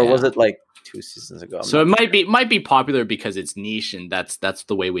 Yeah. Or was it like 2 seasons ago? So it might be popular because it's niche and that's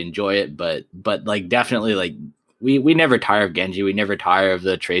the way we enjoy it. But like definitely like we never tire of Genji. We never tire of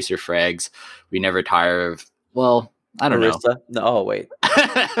the Tracer frags. We never tire of. Well, I don't know. No, oh, wait.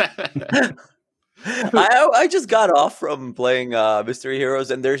 I just got off from playing Mystery Heroes,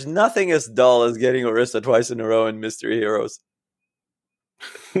 and there's nothing as dull as getting Orisa twice in a row in Mystery Heroes.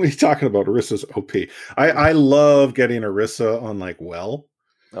 What are you talking about? Orisa's OP. I love getting Orisa on like Well.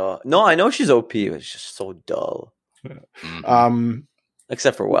 No, I know she's OP. It's just so dull.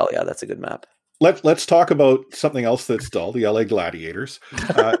 Except for Well, yeah, that's a good map. Let's talk about something else that's dull, the LA Gladiators.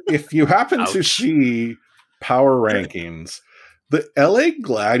 If you happen to see power rankings, the LA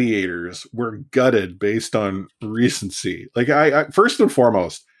Gladiators were gutted based on recency. Like I first and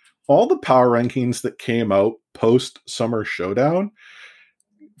foremost, all the power rankings that came out post Summer Showdown,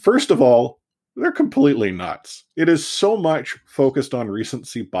 first of all, they're completely nuts. It is so much focused on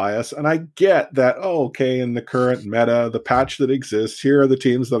recency bias. And I get that, in the current meta, the patch that exists, here are the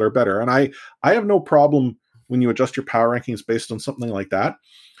teams that are better. And I have no problem when you adjust your power rankings based on something like that.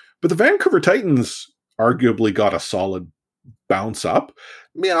 But the Vancouver Titans arguably got a solid bounce up.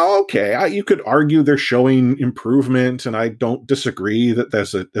 You could argue they're showing improvement, and I don't disagree that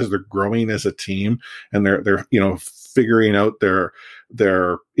as they're growing as a team and they're figuring out their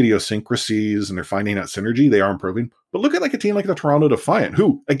idiosyncrasies and they're finding out synergy, they are improving. But look at like a team like the Toronto Defiant,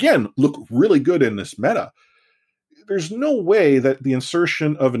 who again look really good in this meta. There's no way that the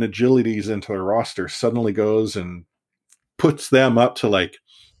insertion of an Agilities into their roster suddenly goes and puts them up to like,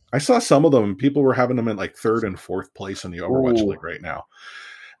 I saw some of them, people were having them in like 3rd and 4th place in the Overwatch League right now.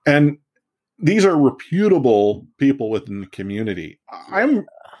 And these are reputable people within the community. I'm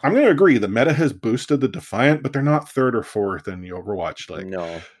going to agree, the meta has boosted the Defiant, but they're not 3rd or 4th in the Overwatch League.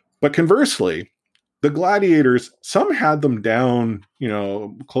 No. But conversely, the Gladiators, some had them down,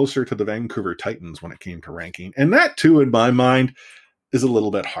 closer to the Vancouver Titans when it came to ranking. And that too, in my mind, is a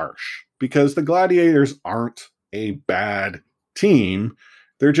little bit harsh because the Gladiators aren't a bad team.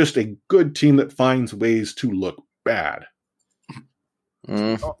 They're just a good team that finds ways to look bad.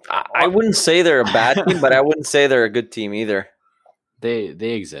 I wouldn't say they're a bad team, but I wouldn't say they're a good team either. They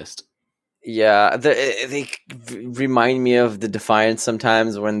exist. Yeah, they remind me of the Defiance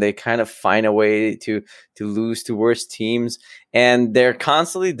sometimes when they kind of find a way to lose to worse teams, and they're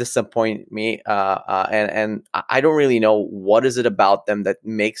constantly disappointing me. And I don't really know what is it about them that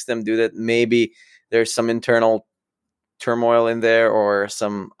makes them do that. Maybe there's some internal turmoil in there or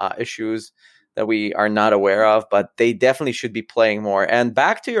some issues that we are not aware of, but they definitely should be playing more. And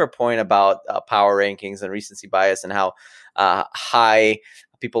back to your point about power rankings and recency bias and how high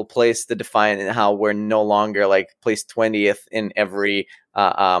people place the Defiant and how we're no longer like placed 20th in every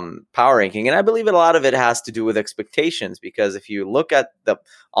power ranking. And I believe a lot of it has to do with expectations, because if you look at the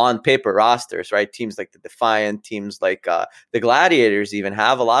on paper rosters, right, teams like the Defiant, teams like the Gladiators even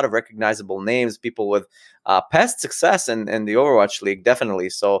have a lot of recognizable names, people with past success in the Overwatch League,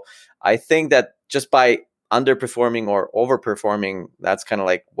 definitely. So I think that just by underperforming or overperforming, that's kind of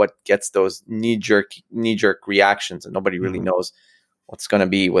like what gets those knee-jerk reactions, and nobody really knows what's going to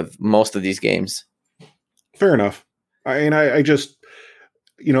be with most of these games. Fair enough. I just,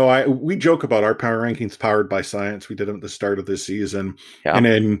 we joke about our power rankings powered by science. We did them at the start of this season. Yeah. And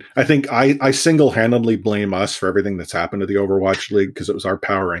then I think I single-handedly blame us for everything that's happened to the Overwatch League, because it was our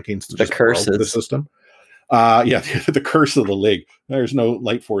power rankings that just broke the system. The curse of the league. There's no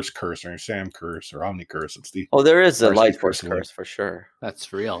Light Force curse or Sam curse or Omni curse. It's the there is a Light Force curse for sure.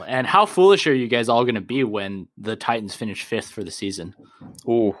 That's real. And how foolish are you guys all going to be when the Titans finish 5th for the season?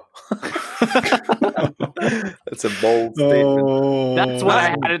 Ooh, that's a bold statement. That's what I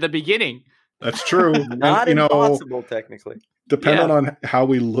had at the beginning. That's true. Not impossible, technically. Depending on how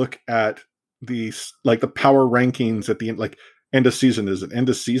we look at these, like the power rankings at the end, like. End of season, is it end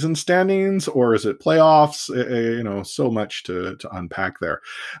of season standings or is it playoffs? So much to unpack there.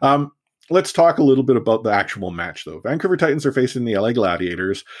 Let's talk a little bit about the actual match, though. Vancouver Titans are facing the LA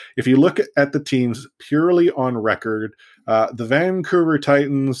Gladiators. If you look at the teams purely on record, the Vancouver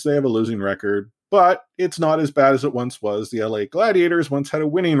Titans, they have a losing record, but it's not as bad as it once was. The LA Gladiators once had a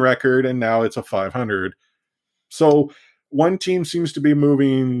winning record, and now it's a 500. So one team seems to be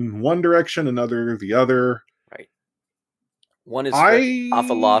moving one direction, another the other. One is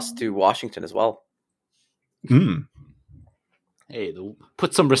off a loss to Washington as well. Hey,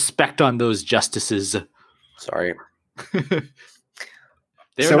 put some respect on those justices. Sorry.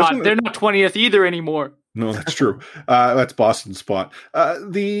 They're not 20th either anymore. No, that's true. That's Boston's spot.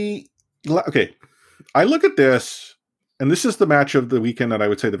 Okay, I look at this, and this is the match of the weekend that I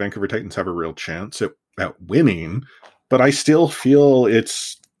would say the Vancouver Titans have a real chance at winning, but I still feel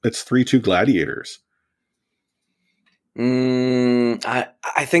it's 3-2 Gladiators.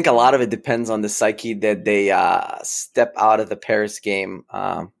 I think a lot of it depends on the psyche that they step out of the Paris game.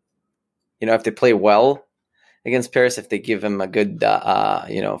 If they play well against Paris, if they give them a good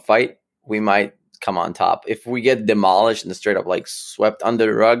fight, we might come on top. If we get demolished and straight up like swept under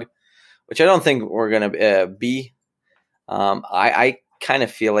the rug, which I don't think we're gonna be, I kind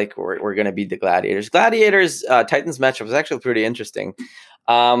of feel like we're gonna beat the Gladiators. Titans matchup was actually pretty interesting.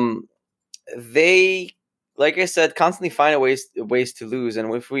 They, like I said, constantly find ways to lose.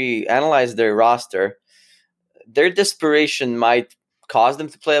 And if we analyze their roster, their desperation might cause them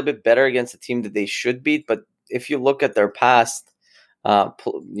to play a bit better against a team that they should beat. But if you look at their past,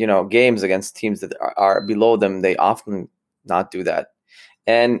 games against teams that are below them, they often not do that.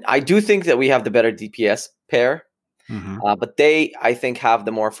 And I do think that we have the better DPS pair, but they, I think, have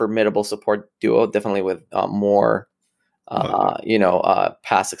the more formidable support duo, definitely with more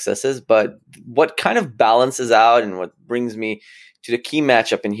past successes. But what kind of balances out and what brings me to the key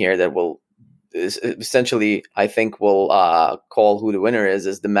matchup in here that will essentially, I think, will call who the winner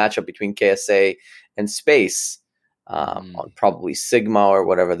is the matchup between KSA and Space on probably Sigma or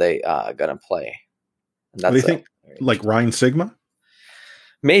whatever they gonna play. And that's do you think like Ryan Sigma?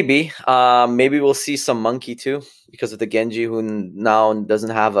 Maybe we'll see some Monkey too, because of the Genji, who now doesn't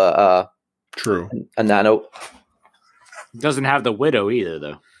have a nano. Doesn't have the Widow either,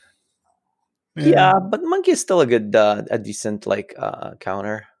 though. Yeah, but Monkey is still a good, a decent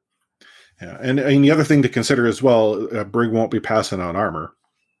counter. Yeah, and the other thing to consider as well, Brig won't be passing on armor.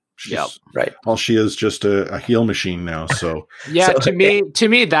 Right. All she is just a heal machine now. So to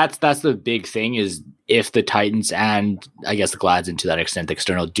me, that's the big thing is if the Titans and I guess the Glads, and to that extent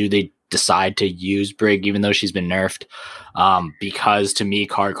external, do they decide to use Brig even though she's been nerfed? Because to me,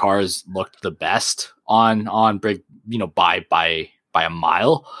 Karkar's looked the best on Brig, by a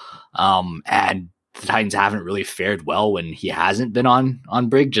mile. And the Titans haven't really fared well when he hasn't been on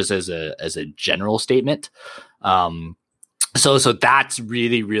Brig, just as a general statement. So that's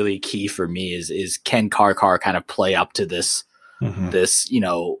really, really key for me is can Karkar kind of play up to this,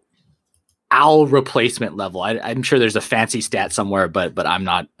 Owl replacement level. I'm sure there's a fancy stat somewhere, but I'm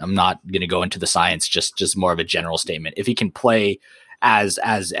not going to go into the science. Just more of a general statement. If he can play as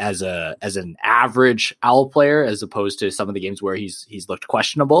an average Owl player, as opposed to some of the games where he's looked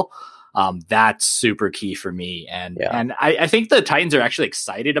questionable, that's super key for me. And I think the Titans are actually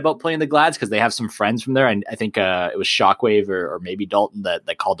excited about playing the Glads because they have some friends from there. And I think it was Shockwave or maybe Dalton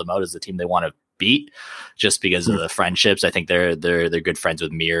that called them out as the team they want to beat just because of the friendships. I think they're good friends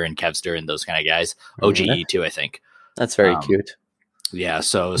with Mir and Kevster and those kind of guys. OGE too, I think. That's very cute. Yeah,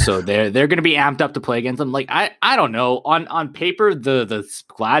 so they're going to be amped up to play against them. Like I don't know, on paper the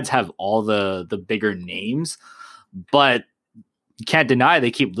Glads have all the bigger names, but you can't deny they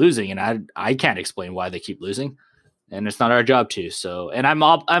keep losing, and I can't explain why they keep losing, and it's not our job to. So, and I'm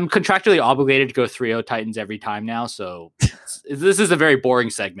contractually obligated to go 3-0 Titans every time now. So this is a very boring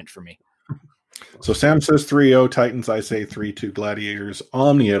segment for me. So Sam says 3-0 Titans. I say 3-2 Gladiators.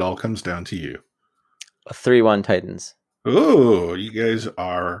 Omni, it all comes down to you. 3-1 Titans. Oh, you guys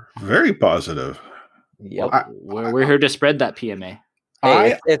are very positive. Yep. We're here to spread that PMA.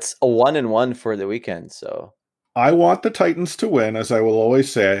 It's a 1-1 for the weekend. So I want the Titans to win, as I will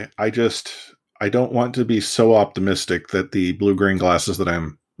always say. I don't want to be so optimistic that the blue-green glasses that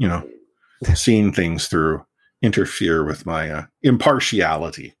I'm, seeing things through interfere with my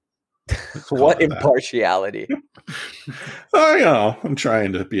impartiality. What impartiality? I'm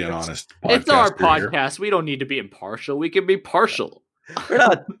trying to be an honest podcaster. It's our podcast. We don't need to be impartial. We can be partial. We're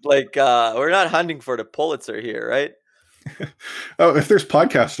not we're not hunting for the Pulitzer here, right? Oh, if there's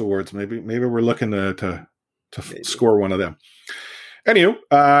podcast awards, maybe we're looking to score one of them.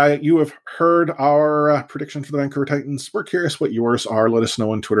 Anywho, you have heard our prediction for the Vancouver Titans. We're curious what yours are. Let us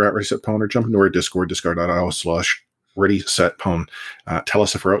know on Twitter at ReadySetPwn or jump into our Discord, discord.io/ReadySetPwn. Tell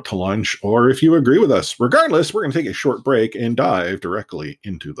us if we're out to lunch or if you agree with us. Regardless, we're going to take a short break and dive directly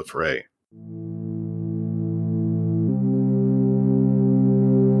into the fray.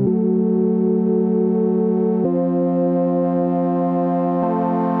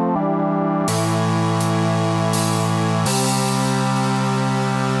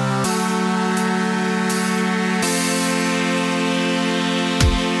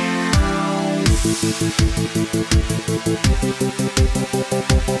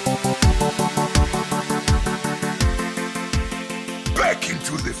 Back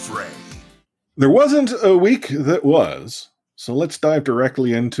into the fray. There wasn't a week that was, so let's dive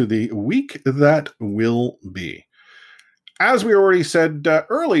directly into the week that will be. As we already said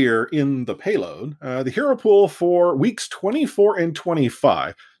earlier in the payload, the hero pool for weeks 24 and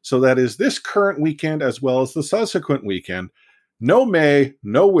 25, so that is this current weekend as well as the subsequent weekend, no May,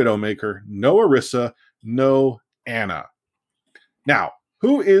 no Widowmaker, no Orisa, no Anna. Now,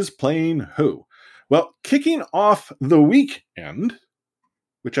 who is playing who? Well, kicking off the weekend,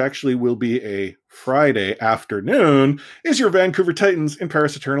 which actually will be a Friday afternoon, is your Vancouver Titans in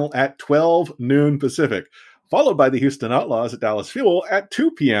Paris Eternal at 12 noon Pacific, followed by the Houston Outlaws at Dallas Fuel at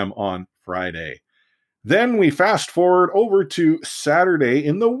 2 p.m. on Friday. Then we fast forward over to Saturday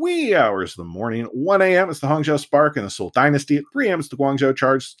in the wee hours of the morning. 1 a.m. it's the Hangzhou Spark and the Seoul Dynasty. At 3 a.m. it's the Guangzhou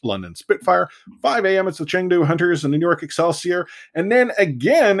Charge, London Spitfire. 5 a.m. it's the Chengdu Hunters and the New York Excelsior. And then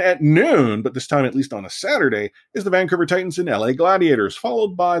again at noon, but this time at least on a Saturday, is the Vancouver Titans and LA Gladiators,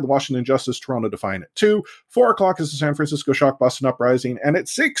 followed by the Washington Justice, Toronto Defiant at 2. 4 o'clock is the San Francisco Shock, Boston Uprising. And at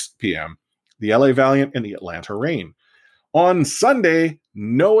 6 p.m., the LA Valiant and the Atlanta Reign. On Sunday,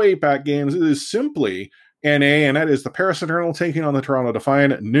 no APAC games. It is simply NA, and that is the Paris Eternal taking on the Toronto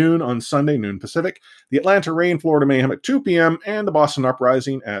Defiant at noon on Sunday, noon Pacific. The Atlanta Reign, Florida Mayhem at 2 p.m. and the Boston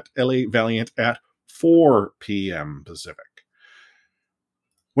Uprising at LA Valiant at 4 p.m. Pacific.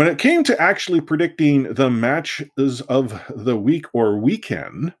 When it came to actually predicting the matches of the week or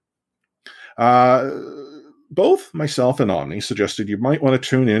weekend, both myself and Omni suggested you might want to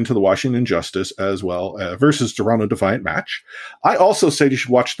tune in to the Washington Justice as well versus Toronto Defiant match. I also said you should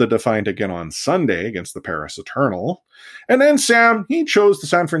watch the Defiant again on Sunday against the Paris Eternal. And then Sam, he chose the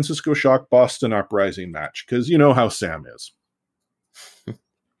San Francisco Shock Boston Uprising match because you know how Sam is.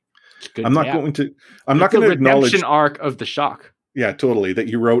 I'm not going to acknowledge redemption arc of the Shock. Yeah, totally. That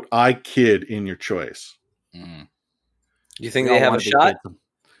you wrote "I kid" in your choice. You think they have a shot?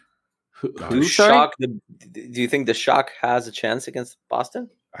 Who Shock? Do you think the Shock has a chance against Boston?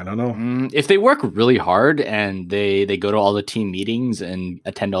 I don't know. If they work really hard and they go to all the team meetings and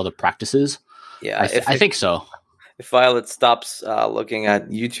attend all the practices, yeah, I think so. If Violet stops looking at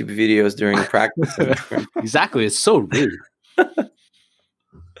YouTube videos during practice. Exactly. It's so rude.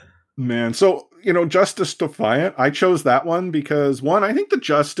 Man, so, Justice Defiant, I chose that one because, one, I think the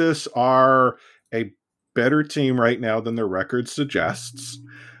Justice are a better team right now than their record suggests.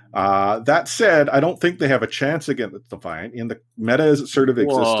 That said, I don't think they have a chance against Defiant. In the meta as it sort of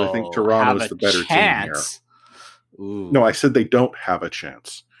exists, I think Toronto is the better team here. Ooh. No, I said they don't have a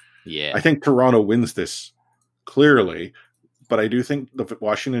chance. Yeah. I think Toronto wins this clearly, but I do think the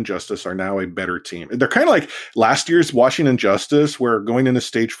Washington Justice are now a better team. They're kind of like last year's Washington Justice, where going into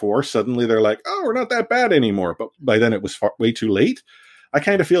stage 4, suddenly they're like, oh, we're not that bad anymore. But by then it was way too late. I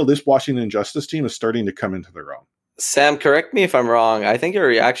kind of feel this Washington Justice team is starting to come into their own. Sam, correct me if I'm wrong. I think your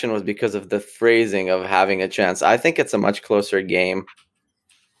reaction was because of the phrasing of having a chance. I think it's a much closer game.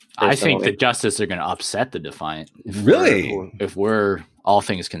 I think the Justice are going to upset the Defiant. Really? If we're all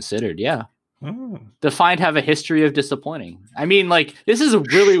things considered, yeah. Oh. Defiant have a history of disappointing. I mean, like this is a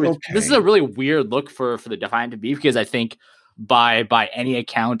really weird look for the Defiant to be, because I think by any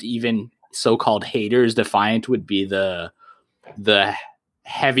account, even so-called haters, Defiant would be the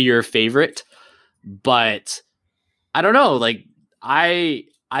heavier favorite. But I don't know. Like I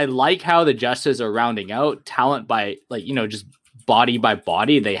like how the Justice are rounding out talent by, like, you know, just body by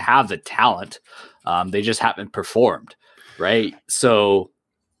body. They have the talent. They just haven't performed, right? So.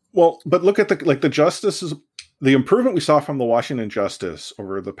 Well, but look at the Justices. The improvement we saw from the Washington Justice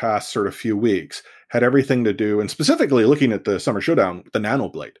over the past sort of few weeks had everything to do, and specifically looking at the Summer Showdown, the Nano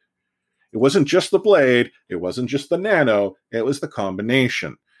Blade. It wasn't just the blade. It wasn't just the nano. It was the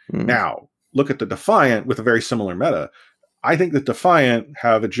combination. Mm. Now, look at the Defiant with a very similar meta. I think that Defiant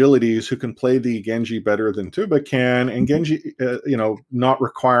have agilities who can play the Genji better than Tuba can, and Genji, not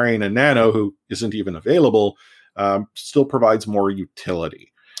requiring a nano who isn't even available, still provides more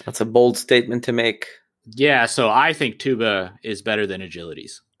utility. That's a bold statement to make. Yeah, so I think Tuba is better than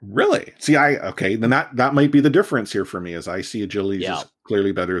agilities. Really? See, then that might be the difference here for me, as I see agilities as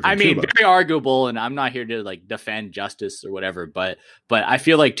clearly better than Tuba. Very arguable, and I'm not here to like defend Justice or whatever, but I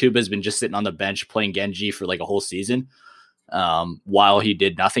feel like Tuba's been just sitting on the bench playing Genji for like a whole season, while he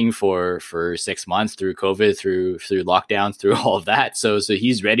did nothing for 6 months through COVID, through lockdowns, through all of that. So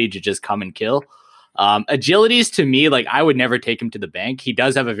he's ready to just come and kill. Agilities, to me, like I would never take him to the bank. He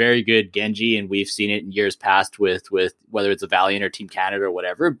does have a very good Genji, and we've seen it in years past with whether it's a Valiant or Team Canada or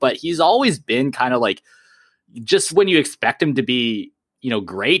whatever, but he's always been kind of like, just when you expect him to be,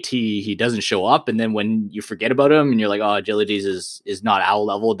 great, he doesn't show up. And then when you forget about him and you're like, oh, Agilities is not owl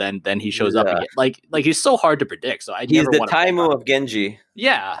level, then he shows up again. Like he's so hard to predict. So he's the Taimu of Genji.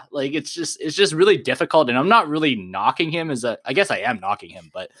 Yeah. Like it's just really difficult. And I'm not really knocking him I guess I am knocking him,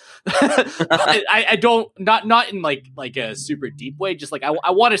 but I don't, not in like a super deep way. Just like,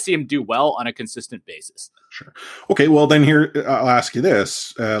 I want to see him do well on a consistent basis. Sure. Okay. Well, then here, I'll ask you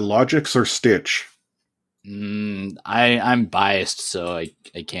this, Logix or Stitch? I'm biased, so I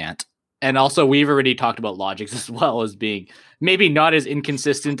can't. And also, we've already talked about Logix as well as being maybe not as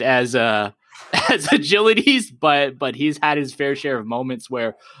inconsistent as Agilities, but he's had his fair share of moments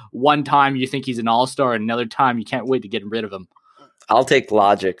where one time you think he's an all-star, and another time you can't wait to get rid of him. I'll take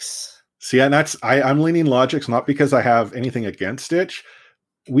Logix. See, and I'm leaning Logix, not because I have anything against Stitch.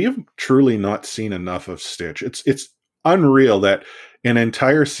 We have truly not seen enough of Stitch. It's unreal that an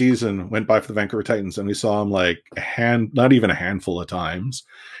entire season went by for the Vancouver Titans, and we saw him like not even a handful of times,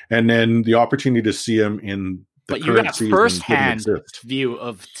 and then the opportunity to see him in the current season. But you got first-hand view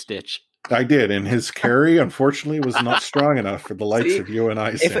of Stitch. I did, and his carry, unfortunately, was not strong enough for the likes of you and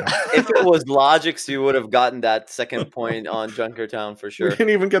I, Sam. If it was Logix, you would have gotten that second point on Junkertown for sure. We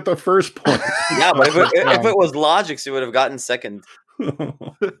didn't even get the first point. Yeah, but if it was Logix, you would have gotten second.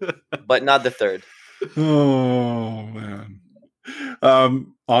 But not the third. Oh, man.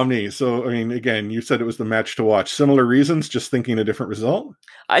 Omni, so I mean, again, you said it was the match to watch. Similar reasons, just thinking a different result?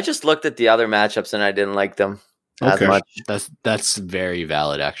 I just looked at the other matchups and I didn't like them as much. That's very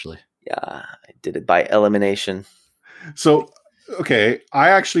valid, actually. Yeah, I did it by elimination. So, okay, I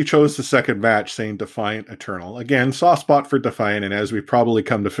actually chose the second match saying Defiant Eternal. Again, soft spot for Defiant, and as we've probably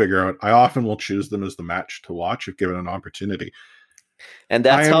come to figure out, I often will choose them as the match to watch if given an opportunity. And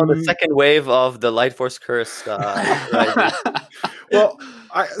that's how the second wave of the Light Force curse Well,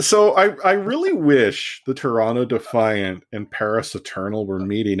 I really wish the Toronto Defiant and Paris Eternal were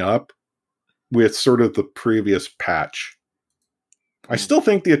meeting up with sort of the previous patch. I still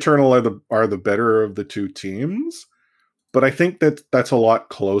think the Eternal are the better of the two teams, but I think that's a lot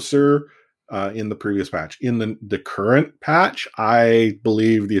closer in the previous patch. In the current patch, I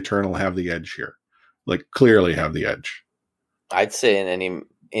believe the Eternal have the edge here, like clearly have the edge. I'd say in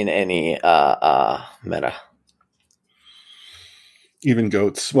any meta. Even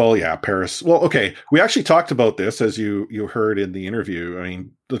GOATs. Well, yeah, Paris. Well, okay. We actually talked about this, as you heard in the interview. I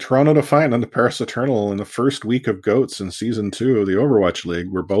mean, the Toronto Defiant and the Paris Eternal in the first week of GOATs in Season 2 of the Overwatch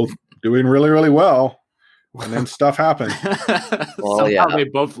League were both doing really, really well. and then stuff happened. Well, Somehow yeah. they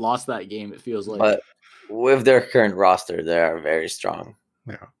both lost that game. It feels like. But with their current roster, they are very strong.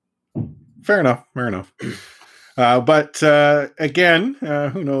 Fair enough. But again,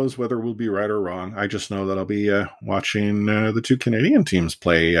 who knows whether we'll be right or wrong. I just know that I'll be watching the two Canadian teams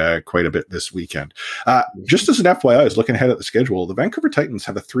play quite a bit this weekend. Just as an FYI, I was looking ahead at the schedule. The Vancouver Titans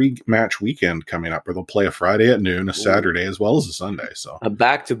have a 3-match weekend coming up where they'll play a Friday at noon, a Saturday, as well as a Sunday. So A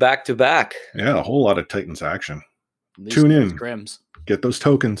back-to-back-to-back. yeah, a whole lot of Titans action. These Tune in. Crims. Get those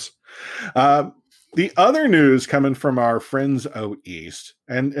tokens. The other news coming from our friends out east,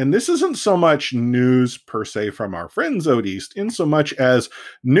 and this isn't so much news per se from our friends out east, in so much as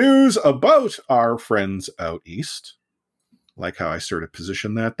news about our friends out east, like how I sort of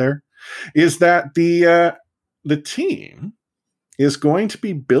position that there, is that the team is going to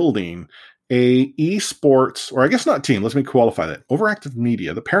be building a esports, or I guess not team, let me qualify that. Overactive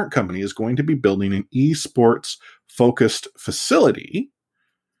Media, the parent company, is going to be building an esports focused facility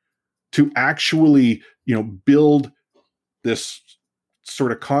to actually, build this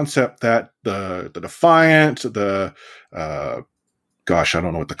sort of concept that the Defiant, I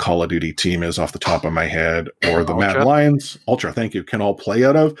don't know what the Call of Duty team is off the top of my head, or the Mad Lions, Ultra, thank you, can all play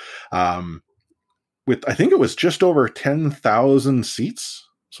out of. With, I think it was just over 10,000 seats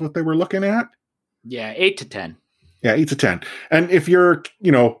is what they were looking at. Yeah, 8 to 10. Yeah, 8 to 10. And if you're,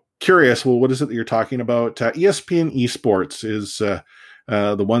 curious, well, what is it that you're talking about? ESPN Esports is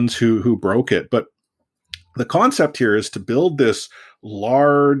the ones who broke it. But the concept here is to build this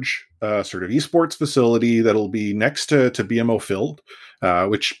large sort of esports facility that'll be next to BMO Field,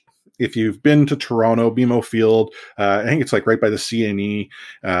 which if you've been to Toronto, BMO Field, I think it's like right by the CNE,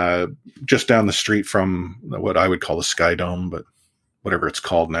 just down the street from what I would call the Sky Dome, but whatever it's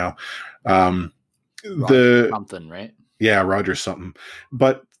called now. Rogers something, right? Yeah, Rogers something.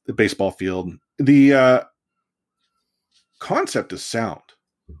 But the baseball field. The concept is sound.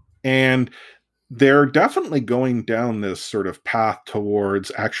 And they're definitely going down this sort of path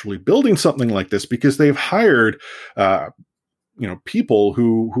towards actually building something like this because they've hired people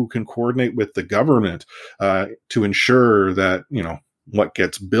who can coordinate with the government to ensure that, what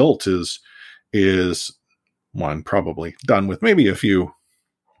gets built is one, probably done with maybe a few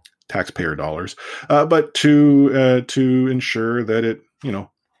taxpayer dollars, but to ensure that it,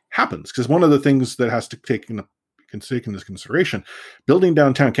 happens. Because one of the things that has to take into consideration, building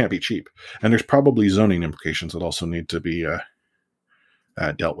downtown can't be cheap. And there's probably zoning implications that also need to be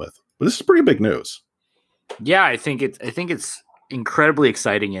dealt with. But this is pretty big news. Yeah, I think it's incredibly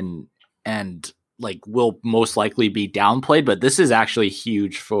exciting and like will most likely be downplayed, but this is actually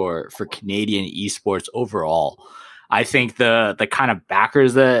huge for Canadian esports overall. I think the kind of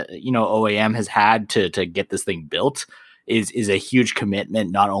backers that OAM has had to get this thing built is a huge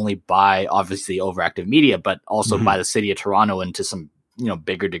commitment, not only by obviously Overactive Media, but also by the city of Toronto and to some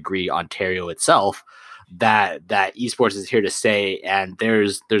bigger degree Ontario itself. That esports is here to stay, and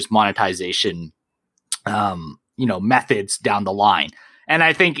there's monetization methods down the line. And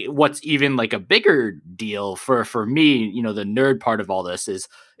I think what's even like a bigger deal for me, the nerd part of all this is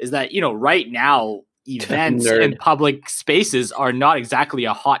that right now events in public spaces are not exactly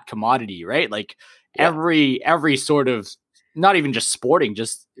a hot commodity, right? Like every sort of, not even just sporting,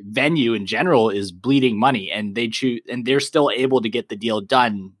 just venue in general is bleeding money, and they're still able to get the deal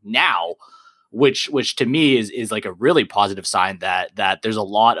done now, which to me is like a really positive sign that there's a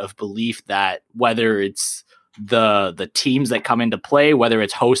lot of belief that whether it's the teams that come into play, whether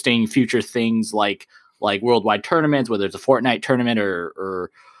it's hosting future things like worldwide tournaments, whether it's a Fortnite tournament or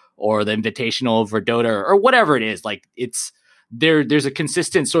the Invitational for Dota or whatever it is, like there's a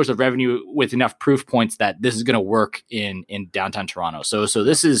consistent source of revenue with enough proof points that this is going to work in downtown Toronto. So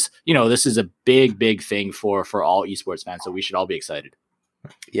this is a big thing for all esports fans. So we should all be excited.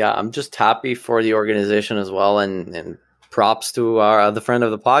 Yeah, I'm just happy for the organization as well, and props to the friend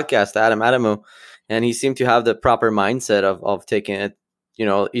of the podcast, Adam Adamu, and he seemed to have the proper mindset of taking it,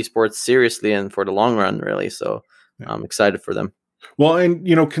 esports seriously and for the long run, really. So I'm excited for them. Well, and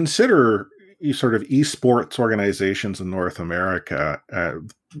consider sort of esports organizations in North America.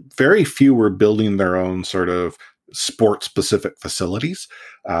 Very few were building their own sort of sport-specific facilities.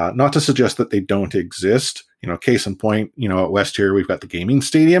 Not to suggest that they don't exist. Case in point, at West here, we've got the gaming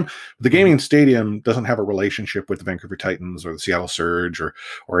stadium. The gaming stadium doesn't have a relationship with the Vancouver Titans or the Seattle Surge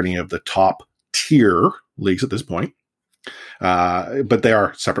or any of the top tier leagues at this point. But they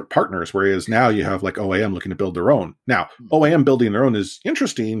are separate partners, whereas now you have like OAM looking to build their own. Now, OAM building their own is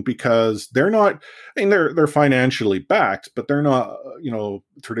interesting because they're not, they're financially backed, but they're not,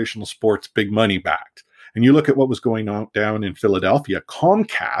 traditional sports big money backed. And you look at what was going on down in Philadelphia,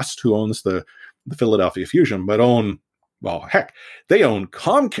 Comcast, who owns the the Philadelphia Fusion, but own, well, heck, they own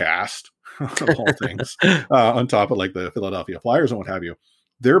Comcast, of all things, on top of like the Philadelphia Flyers and what have you.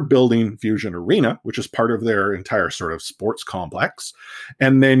 They're building Fusion Arena, which is part of their entire sort of sports complex.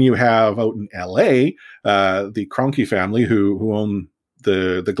 And then you have out in LA, the Kroenke family who own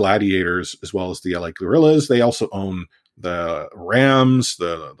the Gladiators as well as the LA Gorillas. They also own the Rams,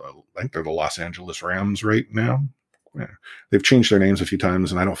 I think they're the Los Angeles Rams right now. Yeah. They've changed their names a few times,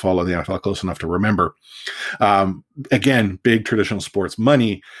 and I don't follow the NFL close enough to remember. Again, big traditional sports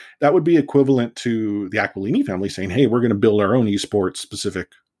money. That would be equivalent to the Aquilini family saying, hey, we're going to build our own esports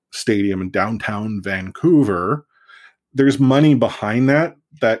specific stadium in downtown Vancouver. There's money behind that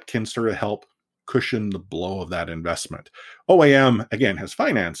can sort of help cushion the blow of that investment. OAM, again, has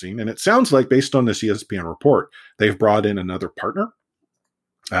financing, and it sounds like based on this ESPN report, they've brought in another partner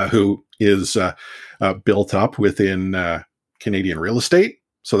who is built up within Canadian real estate.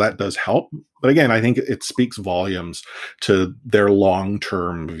 So that does help. But again, I think it speaks volumes to their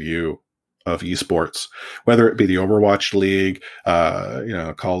long-term view of esports, whether it be the Overwatch League,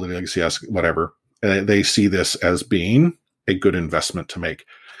 Call of Duty Legacy, whatever. They see this as being a good investment to make.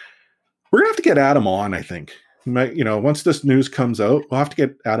 We're going to have to get Adam on, I think. Once this news comes out, we'll have to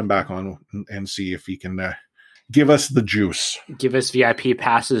get Adam back on and see if he can give us the juice. Give us VIP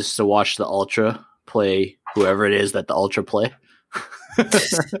passes to watch the Ultra play whoever it is that the Ultra play.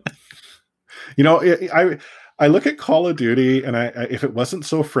 I look at Call of Duty, and I if it wasn't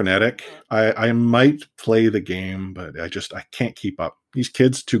so frenetic, I might play the game, but I can't keep up. These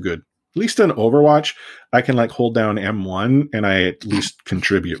kids too good. At least in Overwatch, I can hold down M1 and I at least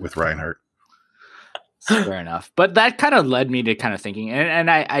contribute with Reinhardt. Fair enough. But that kind of led me to kind of thinking,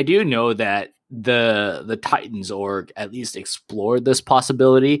 and I do know that the Titans org at least explored this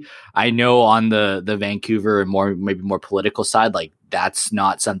possibility. I know on the Vancouver and maybe more political side, that's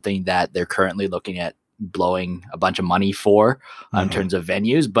not something that they're currently looking at blowing a bunch of money for in terms of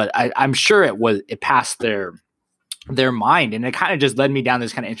venues, but I'm sure it passed their mind, and it kind of just led me down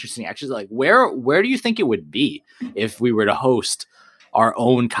this kind of interesting actions. Where do you think it would be if we were to host our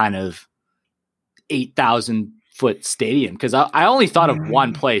own kind of 8,000 foot stadium? Because I only thought of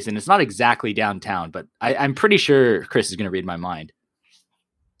one place, and it's not exactly downtown, but I'm pretty sure Chris is going to read my mind.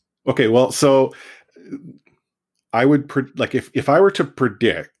 Okay, well, so I would if I were to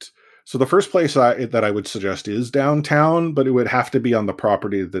predict. So the first place that I would suggest is downtown, but it would have to be on the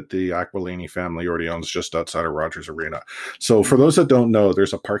property that the Aquilini family already owns just outside of Rogers Arena. So for those that don't know,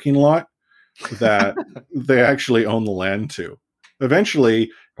 there's a parking lot that they actually own the land to.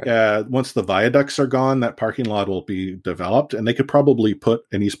 Eventually, once the viaducts are gone, that parking lot will be developed, and they could probably put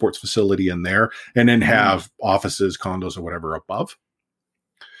an esports facility in there and then have offices, condos, or whatever above.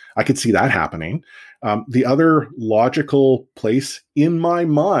 I could see that happening. The other logical place in my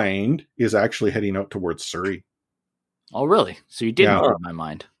mind is actually heading out towards Surrey. Oh, really? So you didn't read my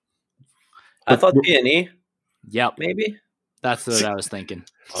mind. I thought PNE. Yep. Maybe. That's what I was thinking.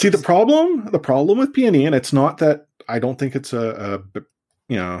 See, the problem with PNE, and it's not that I don't think it's a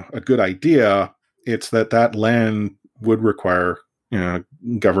good idea. It's that land would require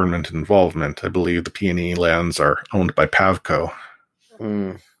government involvement. I believe the PNE lands are owned by Pavco.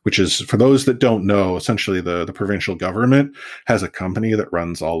 Which is, for those that don't know, essentially the provincial government has a company that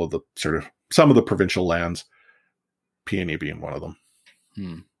runs all of the some of the provincial lands, PNE being one of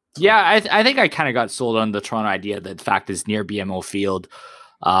them. Yeah, I think I kind of got sold on the Toronto idea that the fact is near BMO Field.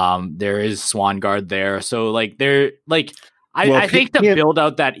 There is Swan Guard there. So I think to build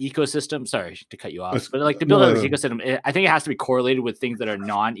out that ecosystem, sorry to cut you off, but to build out this ecosystem, I think it has to be correlated with things that are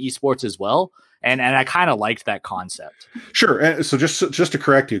non-esports as well. And I kind of liked that concept. Sure. And so just to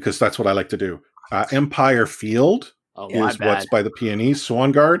correct you, because that's what I like to do. Empire Field is what's by the PNE.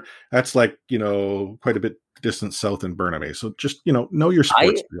 Swan Guard, that's quite a bit distant south in Burnaby. So just, know your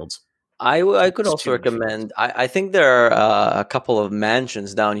sports fields. I could also recommend, I think there are a couple of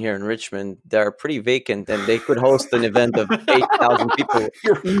mansions down here in Richmond that are pretty vacant, and they could host an event of 8,000 people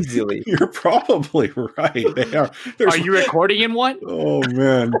easily. You're probably right. They are. Are you recording in one? Oh,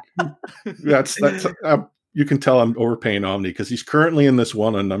 man. That's you can tell I'm overpaying Omni because he's currently in this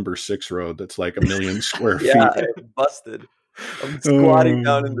one on number 6 road that's 1 million square feet. Yeah, busted. I'm squatting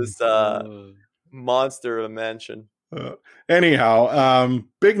down in this monster of a mansion. Anyhow,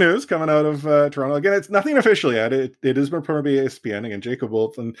 big news coming out of Toronto. Again, it's nothing official yet. It is reported by ESPN. Again, Jacob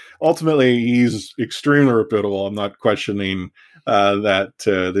Wolf, and ultimately he's extremely reputable. I'm not questioning that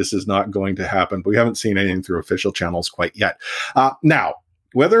this is not going to happen, but we haven't seen anything through official channels quite yet. Now,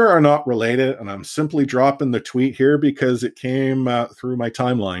 whether or not related, and I'm simply dropping the tweet here because it came through my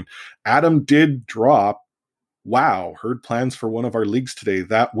timeline, Adam did drop, wow, heard plans for one of our leagues today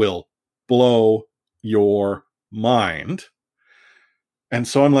that will blow your mind. And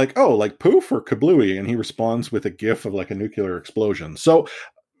so I'm like, oh, like poof or kablooey? And he responds with a gif of like a nuclear explosion. So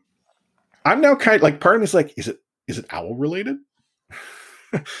I'm now kind of like, part of me is like, is it owl related?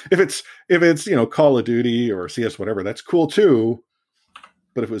 if it's Call of Duty or CS, whatever, that's cool too.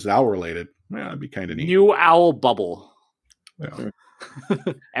 But if it was owl related, it'd be kind of neat. New owl bubble. Yeah.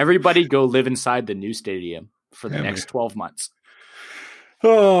 Everybody go live inside the new stadium for the next 12 months.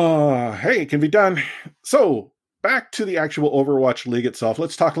 Oh, hey, it can be done. So back to the actual Overwatch League itself.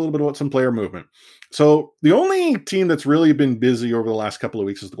 Let's talk a little bit about some player movement. So the only team that's really been busy over the last couple of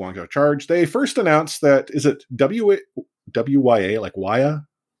weeks is the Guangzhou Charge. They first announced that, is it WYA, like Waya?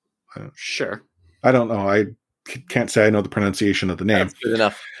 Sure. I don't know. I can't say I know the pronunciation of the name. That's good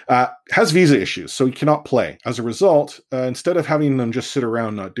enough. Has visa issues, so he cannot play. As a result, instead of having them just sit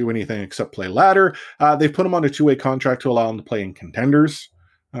around not do anything except play ladder, they've put him on a 2-way contract to allow him to play in contenders.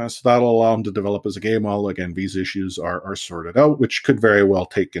 So that'll allow him to develop as a game while, again, visa issues are sorted out, which could very well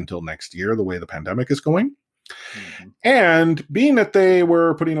take until next year, the way the pandemic is going. Mm-hmm. And being that they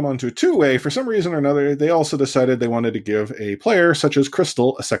were putting him onto a 2-way, for some reason or another, they also decided they wanted to give a player such as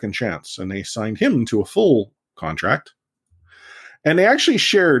Crystal a second chance, and they signed him to a full contract. And they actually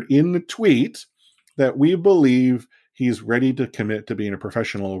shared in the tweet that we believe he's ready to commit to being a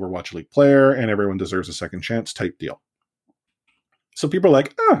professional Overwatch League player and everyone deserves a second chance type deal. So people are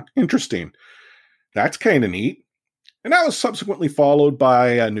like, interesting. That's kind of neat. And that was subsequently followed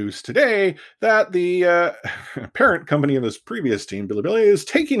by news today that the parent company of his previous team, Bilibili, is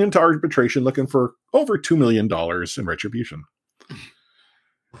taking him to arbitration looking for over $2 million in retribution.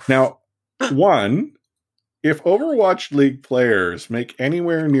 Now, one, if Overwatch League players make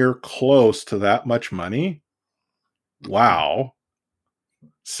anywhere near close to that much money, wow.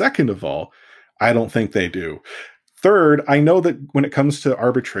 Second of all, I don't think they do. Third, I know that when it comes to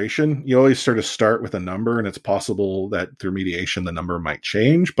arbitration, you always sort of start with a number, and it's possible that through mediation the number might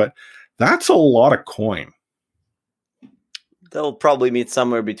change, but that's a lot of coin. They'll probably meet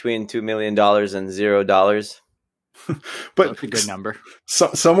somewhere between $2 million and $0. But that's a good number.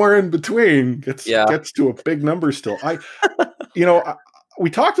 Somewhere in between gets to a big number still. We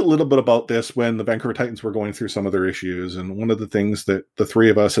talked a little bit about this when the Vancouver Titans were going through some of their issues, and one of the things that the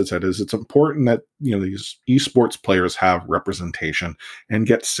three of us had said is it's important that these esports players have representation and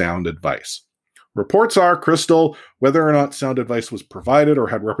get sound advice. Reports are, Crystal, whether or not sound advice was provided or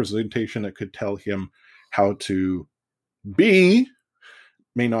had representation that could tell him how to be,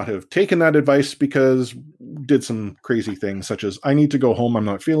 may not have taken that advice because did some crazy things such as, I need to go home, I'm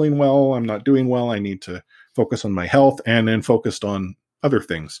not feeling well, I'm not doing well, I need to focus on my health, and then focused on other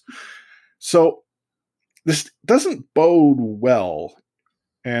things. So this doesn't bode well.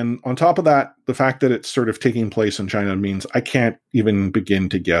 And on top of that, the fact that it's sort of taking place in China means I can't even begin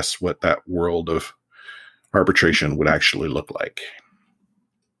to guess what that world of arbitration would actually look like.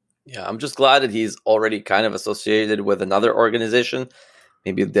 Yeah, I'm just glad that he's already kind of associated with another organization.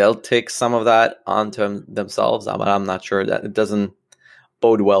 Maybe they'll take some of that onto themselves. I'm not sure. That it doesn't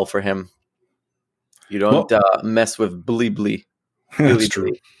bode well for him. You don't mess with Bilibili. That's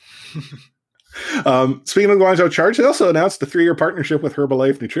true. Speaking of Guangzhou Charge, they also announced a 3-year partnership with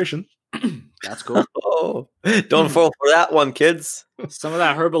Herbalife Nutrition. That's cool. Oh, don't fall for that one, kids. Some of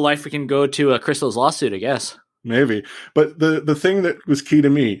that Herbalife we can go to Crystal's lawsuit, I guess. Maybe. But the thing that was key to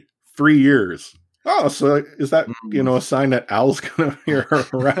me, 3 years. Oh, so is that, a sign that Al's going to be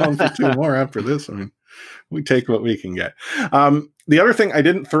around for 2 more after this? I mean, we take what we can get. The other thing I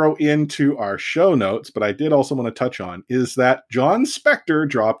didn't throw into our show notes, but I did also want to touch on, is that John Spector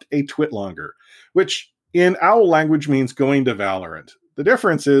dropped a twitlonger, which in OWL language means going to Valorant. The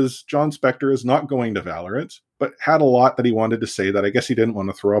difference is John Spector is not going to Valorant, but had a lot that he wanted to say that I guess he didn't want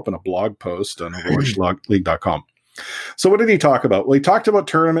to throw up in a blog post on OverwatchLeague.com. So what did he talk about? Well, he talked about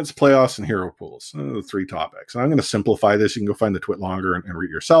tournaments, playoffs, and hero pools, the 3 topics. And I'm going to simplify this. You can go find the twitlonger and read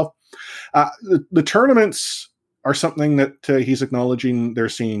yourself. The tournaments are something that he's acknowledging they're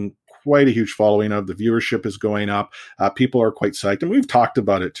seeing quite a huge following of. The viewership is going up. People are quite psyched. And we've talked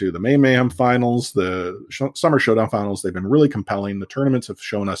about it too. The May Mayhem finals, the Summer Showdown finals, they've been really compelling. The tournaments have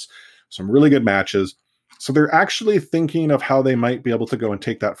shown us some really good matches. So they're actually thinking of how they might be able to go and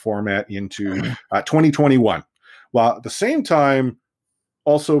take that format into 2021. While at the same time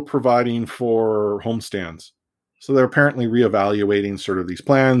also providing for homestands. So they're apparently reevaluating sort of these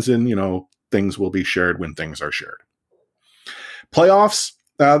plans, and, things will be shared when things are shared. Playoffs,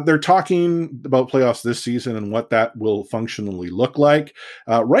 they're talking about playoffs this season and what that will functionally look like.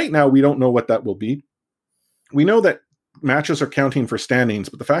 Right now, we don't know what that will be. We know that matches are counting for standings,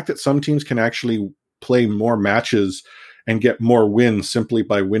 but the fact that some teams can actually play more matches and get more wins simply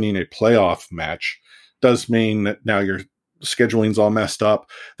by winning a playoff match does mean that now your scheduling's all messed up.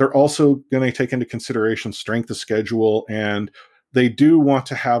 They're also going to take into consideration strength of schedule, and they do want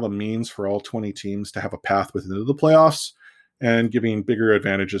to have a means for all 20 teams to have a path within the playoffs and giving bigger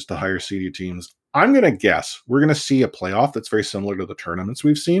advantages to higher seeded teams. I'm going to guess we're going to see a playoff that's very similar to the tournaments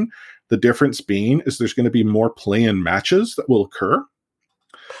we've seen. The difference being is there's going to be more play-in matches that will occur,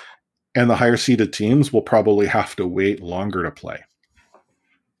 and the higher seeded teams will probably have to wait longer to play.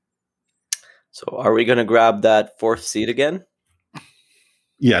 So are we going to grab that 4th seed again?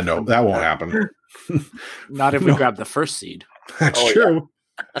 Yeah, no, that won't happen. Not if we grab the 1st seed. That's true.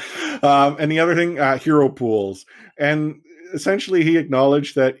 Yeah. And the other thing, hero pools. And essentially he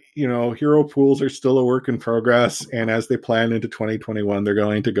acknowledged that, hero pools are still a work in progress. And as they plan into 2021, they're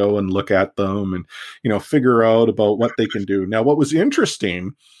going to go and look at them and, figure out about what they can do. Now, what was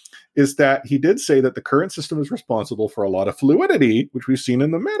interesting is that he did say that the current system is responsible for a lot of fluidity, which we've seen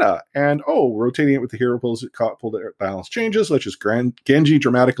in the meta. And, rotating it with the hero pools that pull the balance changes, such as Genji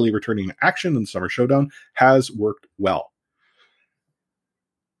dramatically returning to action in the Summer Showdown, has worked well.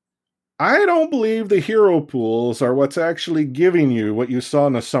 I don't believe the hero pools are what's actually giving you what you saw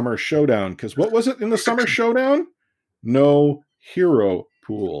in the Summer Showdown. Because what was it in the Summer Showdown? No hero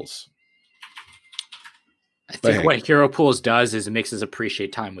pools. I think what hero pools does is it makes us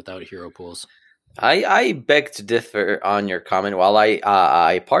appreciate time without hero pools. I beg to differ on your comment. While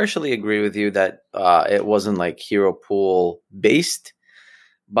I partially agree with you that it wasn't like hero pool based,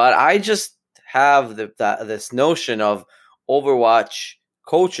 but I just have this notion of Overwatch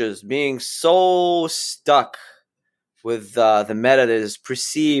coaches being so stuck with the meta that is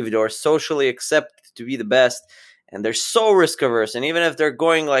perceived or socially accepted to be the best, and they're so risk averse. And even if they're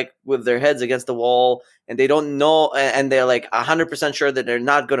going like with their heads against the wall and they don't know, and they're like 100% sure that they're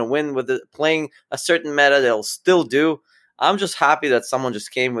not going to win with playing a certain meta, they'll still do. I'm just happy that someone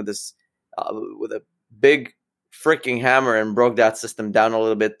just came with this, with a big freaking hammer and broke that system down a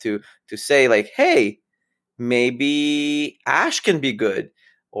little bit to say like, hey, maybe Ashe can be good,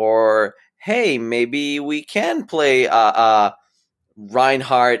 or hey, maybe we can play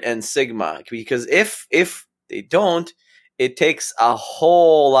Reinhardt and Sigma, because if they don't, it takes a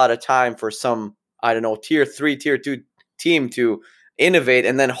whole lot of time for some, I don't know, tier 3, tier 2 team to innovate,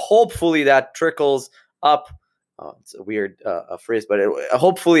 and then hopefully that trickles up. Oh, it's a weird phrase, but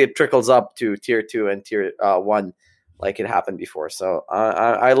hopefully it trickles up to tier 2 and tier 1 like it happened before. So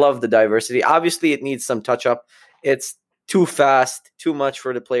I love the diversity. Obviously, it needs some touch up. It's too fast, too much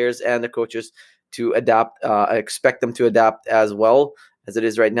for the players and the coaches to adapt. I expect them to adapt as well as it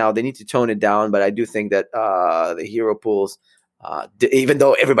is right now. They need to tone it down, but I do think that the hero pools, even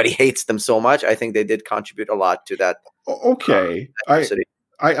though everybody hates them so much, I think they did contribute a lot to that. Okay.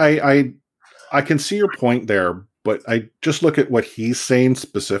 I can see your point there, but I just look at what he's saying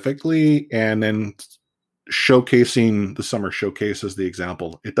specifically and then showcasing the Summer Showcase as the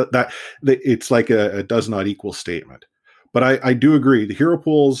example. It's like a does not equal statement. But I do agree. The hero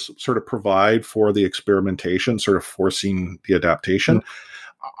pools sort of provide for the experimentation, sort of forcing the adaptation.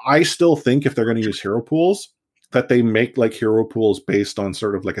 Mm-hmm. I still think if they're going to use hero pools, that they make like hero pools based on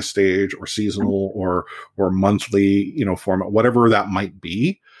sort of like a stage or seasonal or monthly, format, whatever that might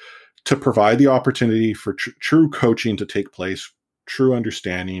be, to provide the opportunity for true coaching to take place, true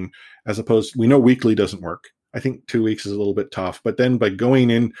understanding, as opposed, we know weekly doesn't work. I think 2 weeks is a little bit tough, but then by going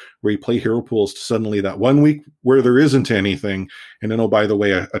in where you play hero pools to suddenly that 1 week where there isn't anything, and then, oh, by the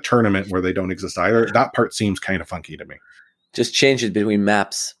way, a tournament where they don't exist either, that part seems kind of funky to me. Just change it between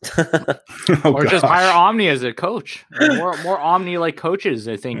maps. Or just hire Omni as a coach. More Omni-like coaches,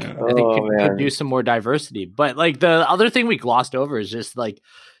 I think. I think could do some more diversity. But like the other thing we glossed over is just like,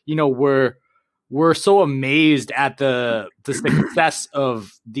 we're so amazed at the success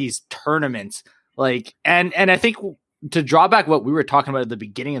of these tournaments. Like, and I think to draw back what we were talking about at the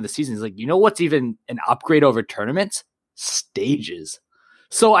beginning of the season is like, what's even an upgrade over tournaments? Stages.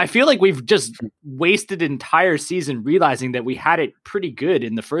 So I feel like we've just wasted an entire season realizing that we had it pretty good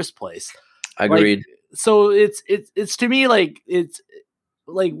in the first place. Agreed. Like, so it's to me like it's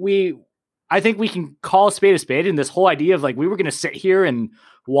like I think we can call a spade, and this whole idea of like we were going to sit here and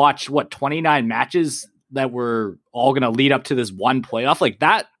watch 29 matches that were all going to lead up to this one playoff, like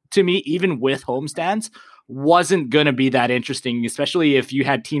that to me, even with homestands, wasn't going to be that interesting, especially if you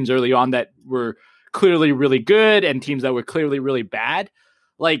had teams early on that were clearly really good and teams that were clearly really bad.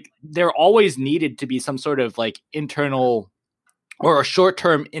 Like there always needed to be some sort of like internal or a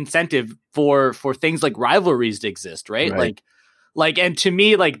short-term incentive for things like rivalries to exist, right? Like, and to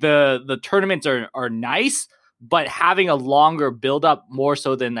me, like the tournaments are nice, but having a longer build up more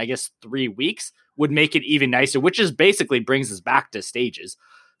so than I guess 3 weeks would make it even nicer, which is basically brings us back to stages.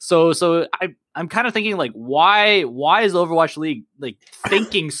 So I'm kind of thinking like, why is Overwatch League like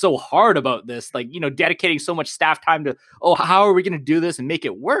thinking so hard about this? Like, dedicating so much staff time to, how are we going to do this and make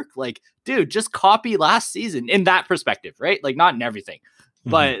it work? Like, dude, just copy last season in that perspective, right? Like, not in everything,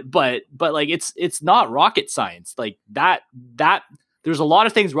 but like it's not rocket science. Like that there's a lot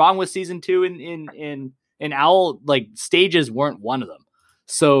of things wrong with season 2 in OWL. Like, stages weren't one of them.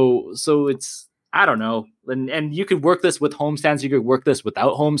 So it's, I don't know. And you could work this with homestands. You could work this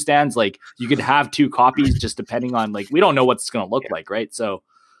without homestands. Like, you could have 2 copies just depending on, like, we don't know what it's going to look like. Right. So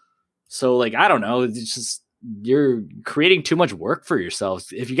like, I don't know. It's just, you're creating too much work for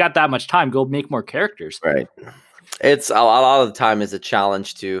yourselves. If you got that much time, go make more characters. Right. It's a lot of the time is a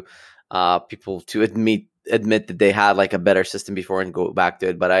challenge to people to admit that they had like a better system before and go back to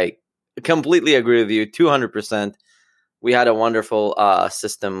it. But I completely agree with you. 200%. We had a wonderful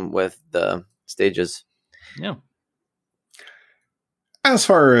system with the stages. Yeah. As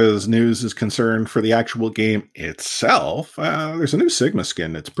far as news is concerned for the actual game itself, there's a new Sigma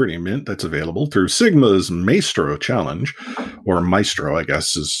skin that's pretty mint that's available through Sigma's Maestro Challenge, or Maestro, I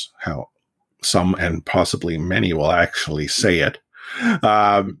guess is how some and possibly many will actually say it.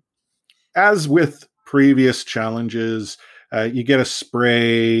 As with previous challenges, you get a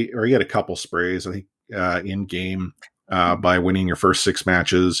spray, or you get a couple sprays, I think, in game. By winning your first 6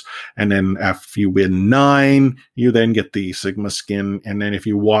 matches. And then if you win 9, you then get the Sigma skin. And then if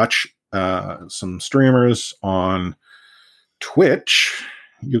you watch some streamers on Twitch,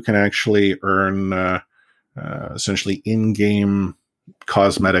 you can actually earn essentially in-game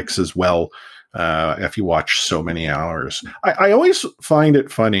cosmetics as well if you watch so many hours. I always find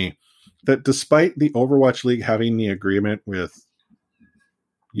it funny that despite the Overwatch League having the agreement with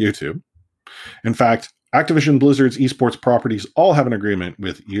YouTube, in fact, Activision Blizzard's esports properties all have an agreement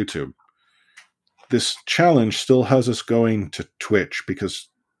with YouTube. This challenge still has us going to Twitch because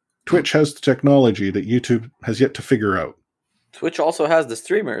Twitch has the technology that YouTube has yet to figure out. Twitch also has the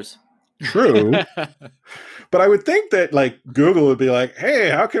streamers. True. But I would think that like Google would be like, hey,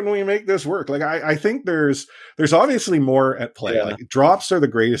 how can we make this work? Like, I think there's obviously more at play. Yeah. Like, drops are the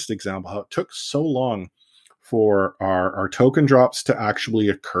greatest example. How it took so long for our token drops to actually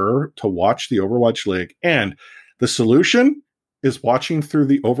occur to watch the Overwatch League. And the solution is watching through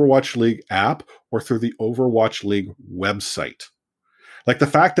the Overwatch League app or through the Overwatch League website. Like, the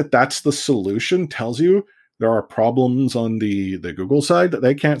fact that that's the solution tells you there are problems on the Google side that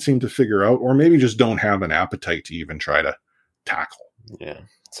they can't seem to figure out, or maybe just don't have an appetite to even try to tackle. Yeah,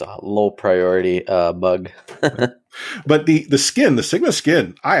 it's a low priority bug. But the skin, the Sigma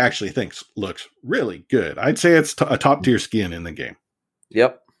skin, I actually think looks really good. I'd say it's a top tier skin in the game.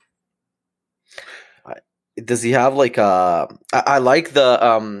 Yep. Does he have like I like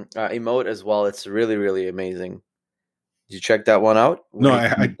the emote as well. It's really, really amazing. Did you check that one out? No, I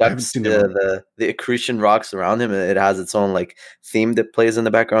haven't seen the accretion rocks around him. It has its own like theme that plays in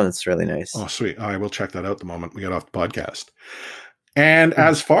the background. It's really nice. Oh, sweet. I will check that out the moment we get off the podcast. And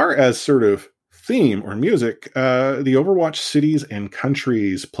as far as sort of theme or music, the Overwatch Cities and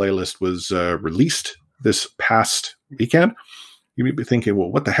Countries playlist was released this past weekend. You may be thinking,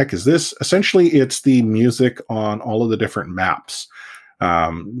 well, what the heck is this? Essentially, it's the music on all of the different maps.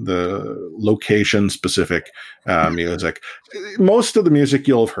 The location-specific music. Most of the music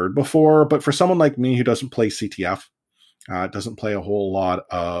you'll have heard before, but for someone like me who doesn't play CTF, doesn't play a whole lot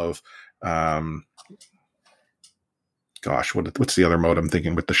of... what's the other mode I'm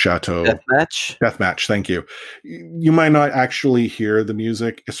thinking with the Chateau? Deathmatch, thank you. You might not actually hear the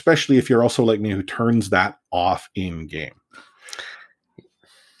music, especially if you're also like me who turns that off in-game.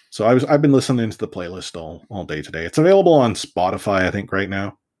 So I've been listening to the playlist all day today. It's available on Spotify, I think, right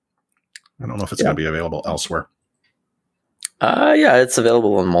now. I don't know if it's going to be available elsewhere. Yeah, it's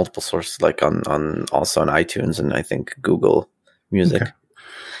available on multiple sources, like on also on iTunes and I think Google Music. Okay.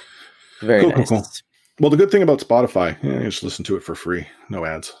 Very nice. Cool. Well, the good thing about Spotify, you just listen to it for free, no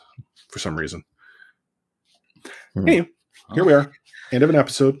ads, for some reason. Anyway, here we are, end of an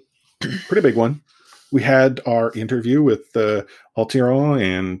episode, pretty big one. We had our interview with Altiron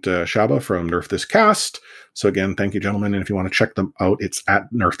and Shaba from Nerf This Cast. So again, thank you, gentlemen. And if you want to check them out, it's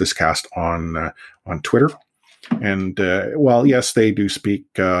at Nerf This Cast on Twitter. And while, yes, they do speak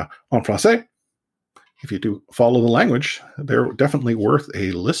en français, if you do follow the language, they're definitely worth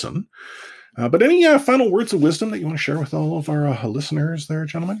a listen. But any final words of wisdom that you want to share with all of our listeners there,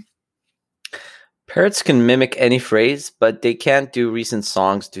 gentlemen? Parrots can mimic any phrase, but they can't do recent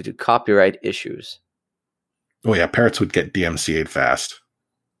songs due to copyright issues. Oh yeah, parrots would get DMCA'd fast.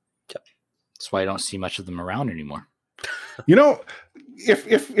 That's why I don't see much of them around anymore. You know,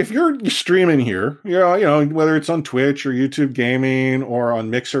 if you're streaming here, whether it's on Twitch or YouTube Gaming or on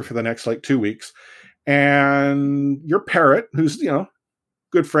Mixer for the next like 2 weeks, and your parrot, who's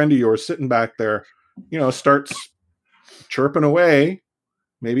good friend of yours, sitting back there, starts chirping away,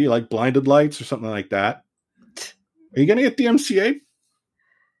 maybe like blinded lights or something like that, are you going to get DMCA?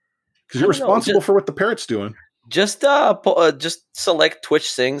 Because you're responsible for what the parrot's doing. Just select Twitch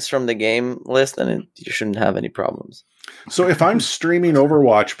Sings from the game list, and you shouldn't have any problems. So if I'm streaming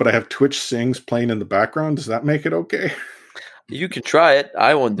Overwatch, but I have Twitch Sings playing in the background, does that make it okay? You can try it.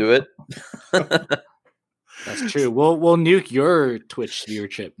 I won't do it. That's true. We'll nuke your Twitch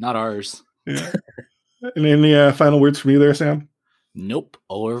viewership, not ours. Yeah. And any final words from you there, Sam? Nope.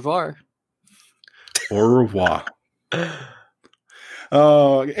 Au revoir. Au revoir.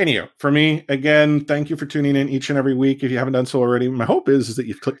 Anyhow, for me, again, thank you for tuning in each and every week. If you haven't done so already, my hope is that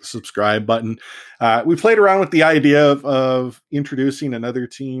you've clicked the subscribe button. We played around with the idea of introducing another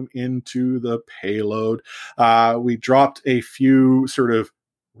team into the payload. We dropped a few sort of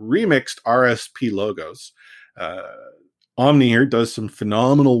remixed RSP logos. Omni here does some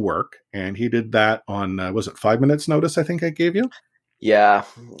phenomenal work, and he did that on, was it 5 minutes notice, I think I gave you? Yeah,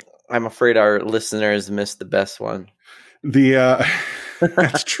 I'm afraid our listeners missed the best one.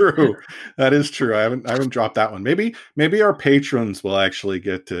 That's true. That is true. I haven't dropped that one. Maybe our patrons will actually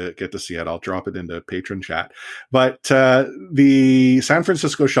get to see it. I'll drop it into patron chat. But the San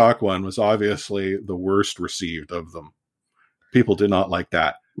Francisco Shock one was obviously the worst received of them. People did not like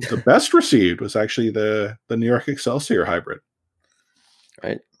that. The best received was actually the New York Excelsior hybrid.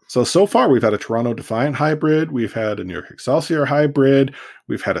 Right. So far we've had a Toronto Defiant hybrid, we've had a New York Excelsior hybrid,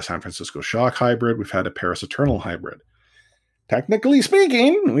 we've had a San Francisco Shock hybrid, we've had a Paris Eternal hybrid. Technically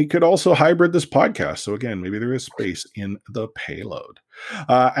speaking, we could also hybrid this podcast. So again, maybe there is space in the payload.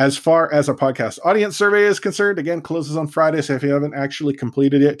 As far as our podcast audience survey is concerned, again, closes on Friday. So if you haven't actually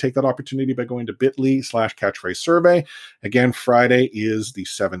completed it, take that opportunity by going to bit.ly/catchphrase survey. Again, Friday is the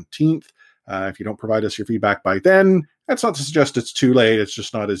 17th. If you don't provide us your feedback by then, that's not to suggest it's too late. It's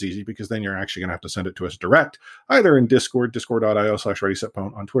just not as easy, because then you're actually going to have to send it to us direct, either in Discord,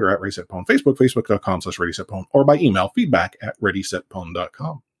 discord.io/ReadySetPwn, on Twitter @ReadySetPwn, Facebook, facebook.com/ReadySetPwn, or by email,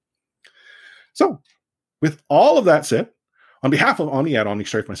 feedback@ReadySetPwn.com. So, with all of that said, on behalf of Omni at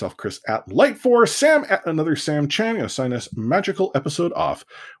OmniStrife, myself, Chris at Light4, Sam at Another Sam Chan, you'll sign this magical episode off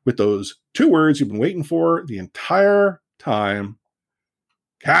with those 2 words you've been waiting for the entire time.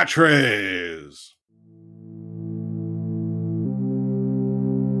 Catchphrase.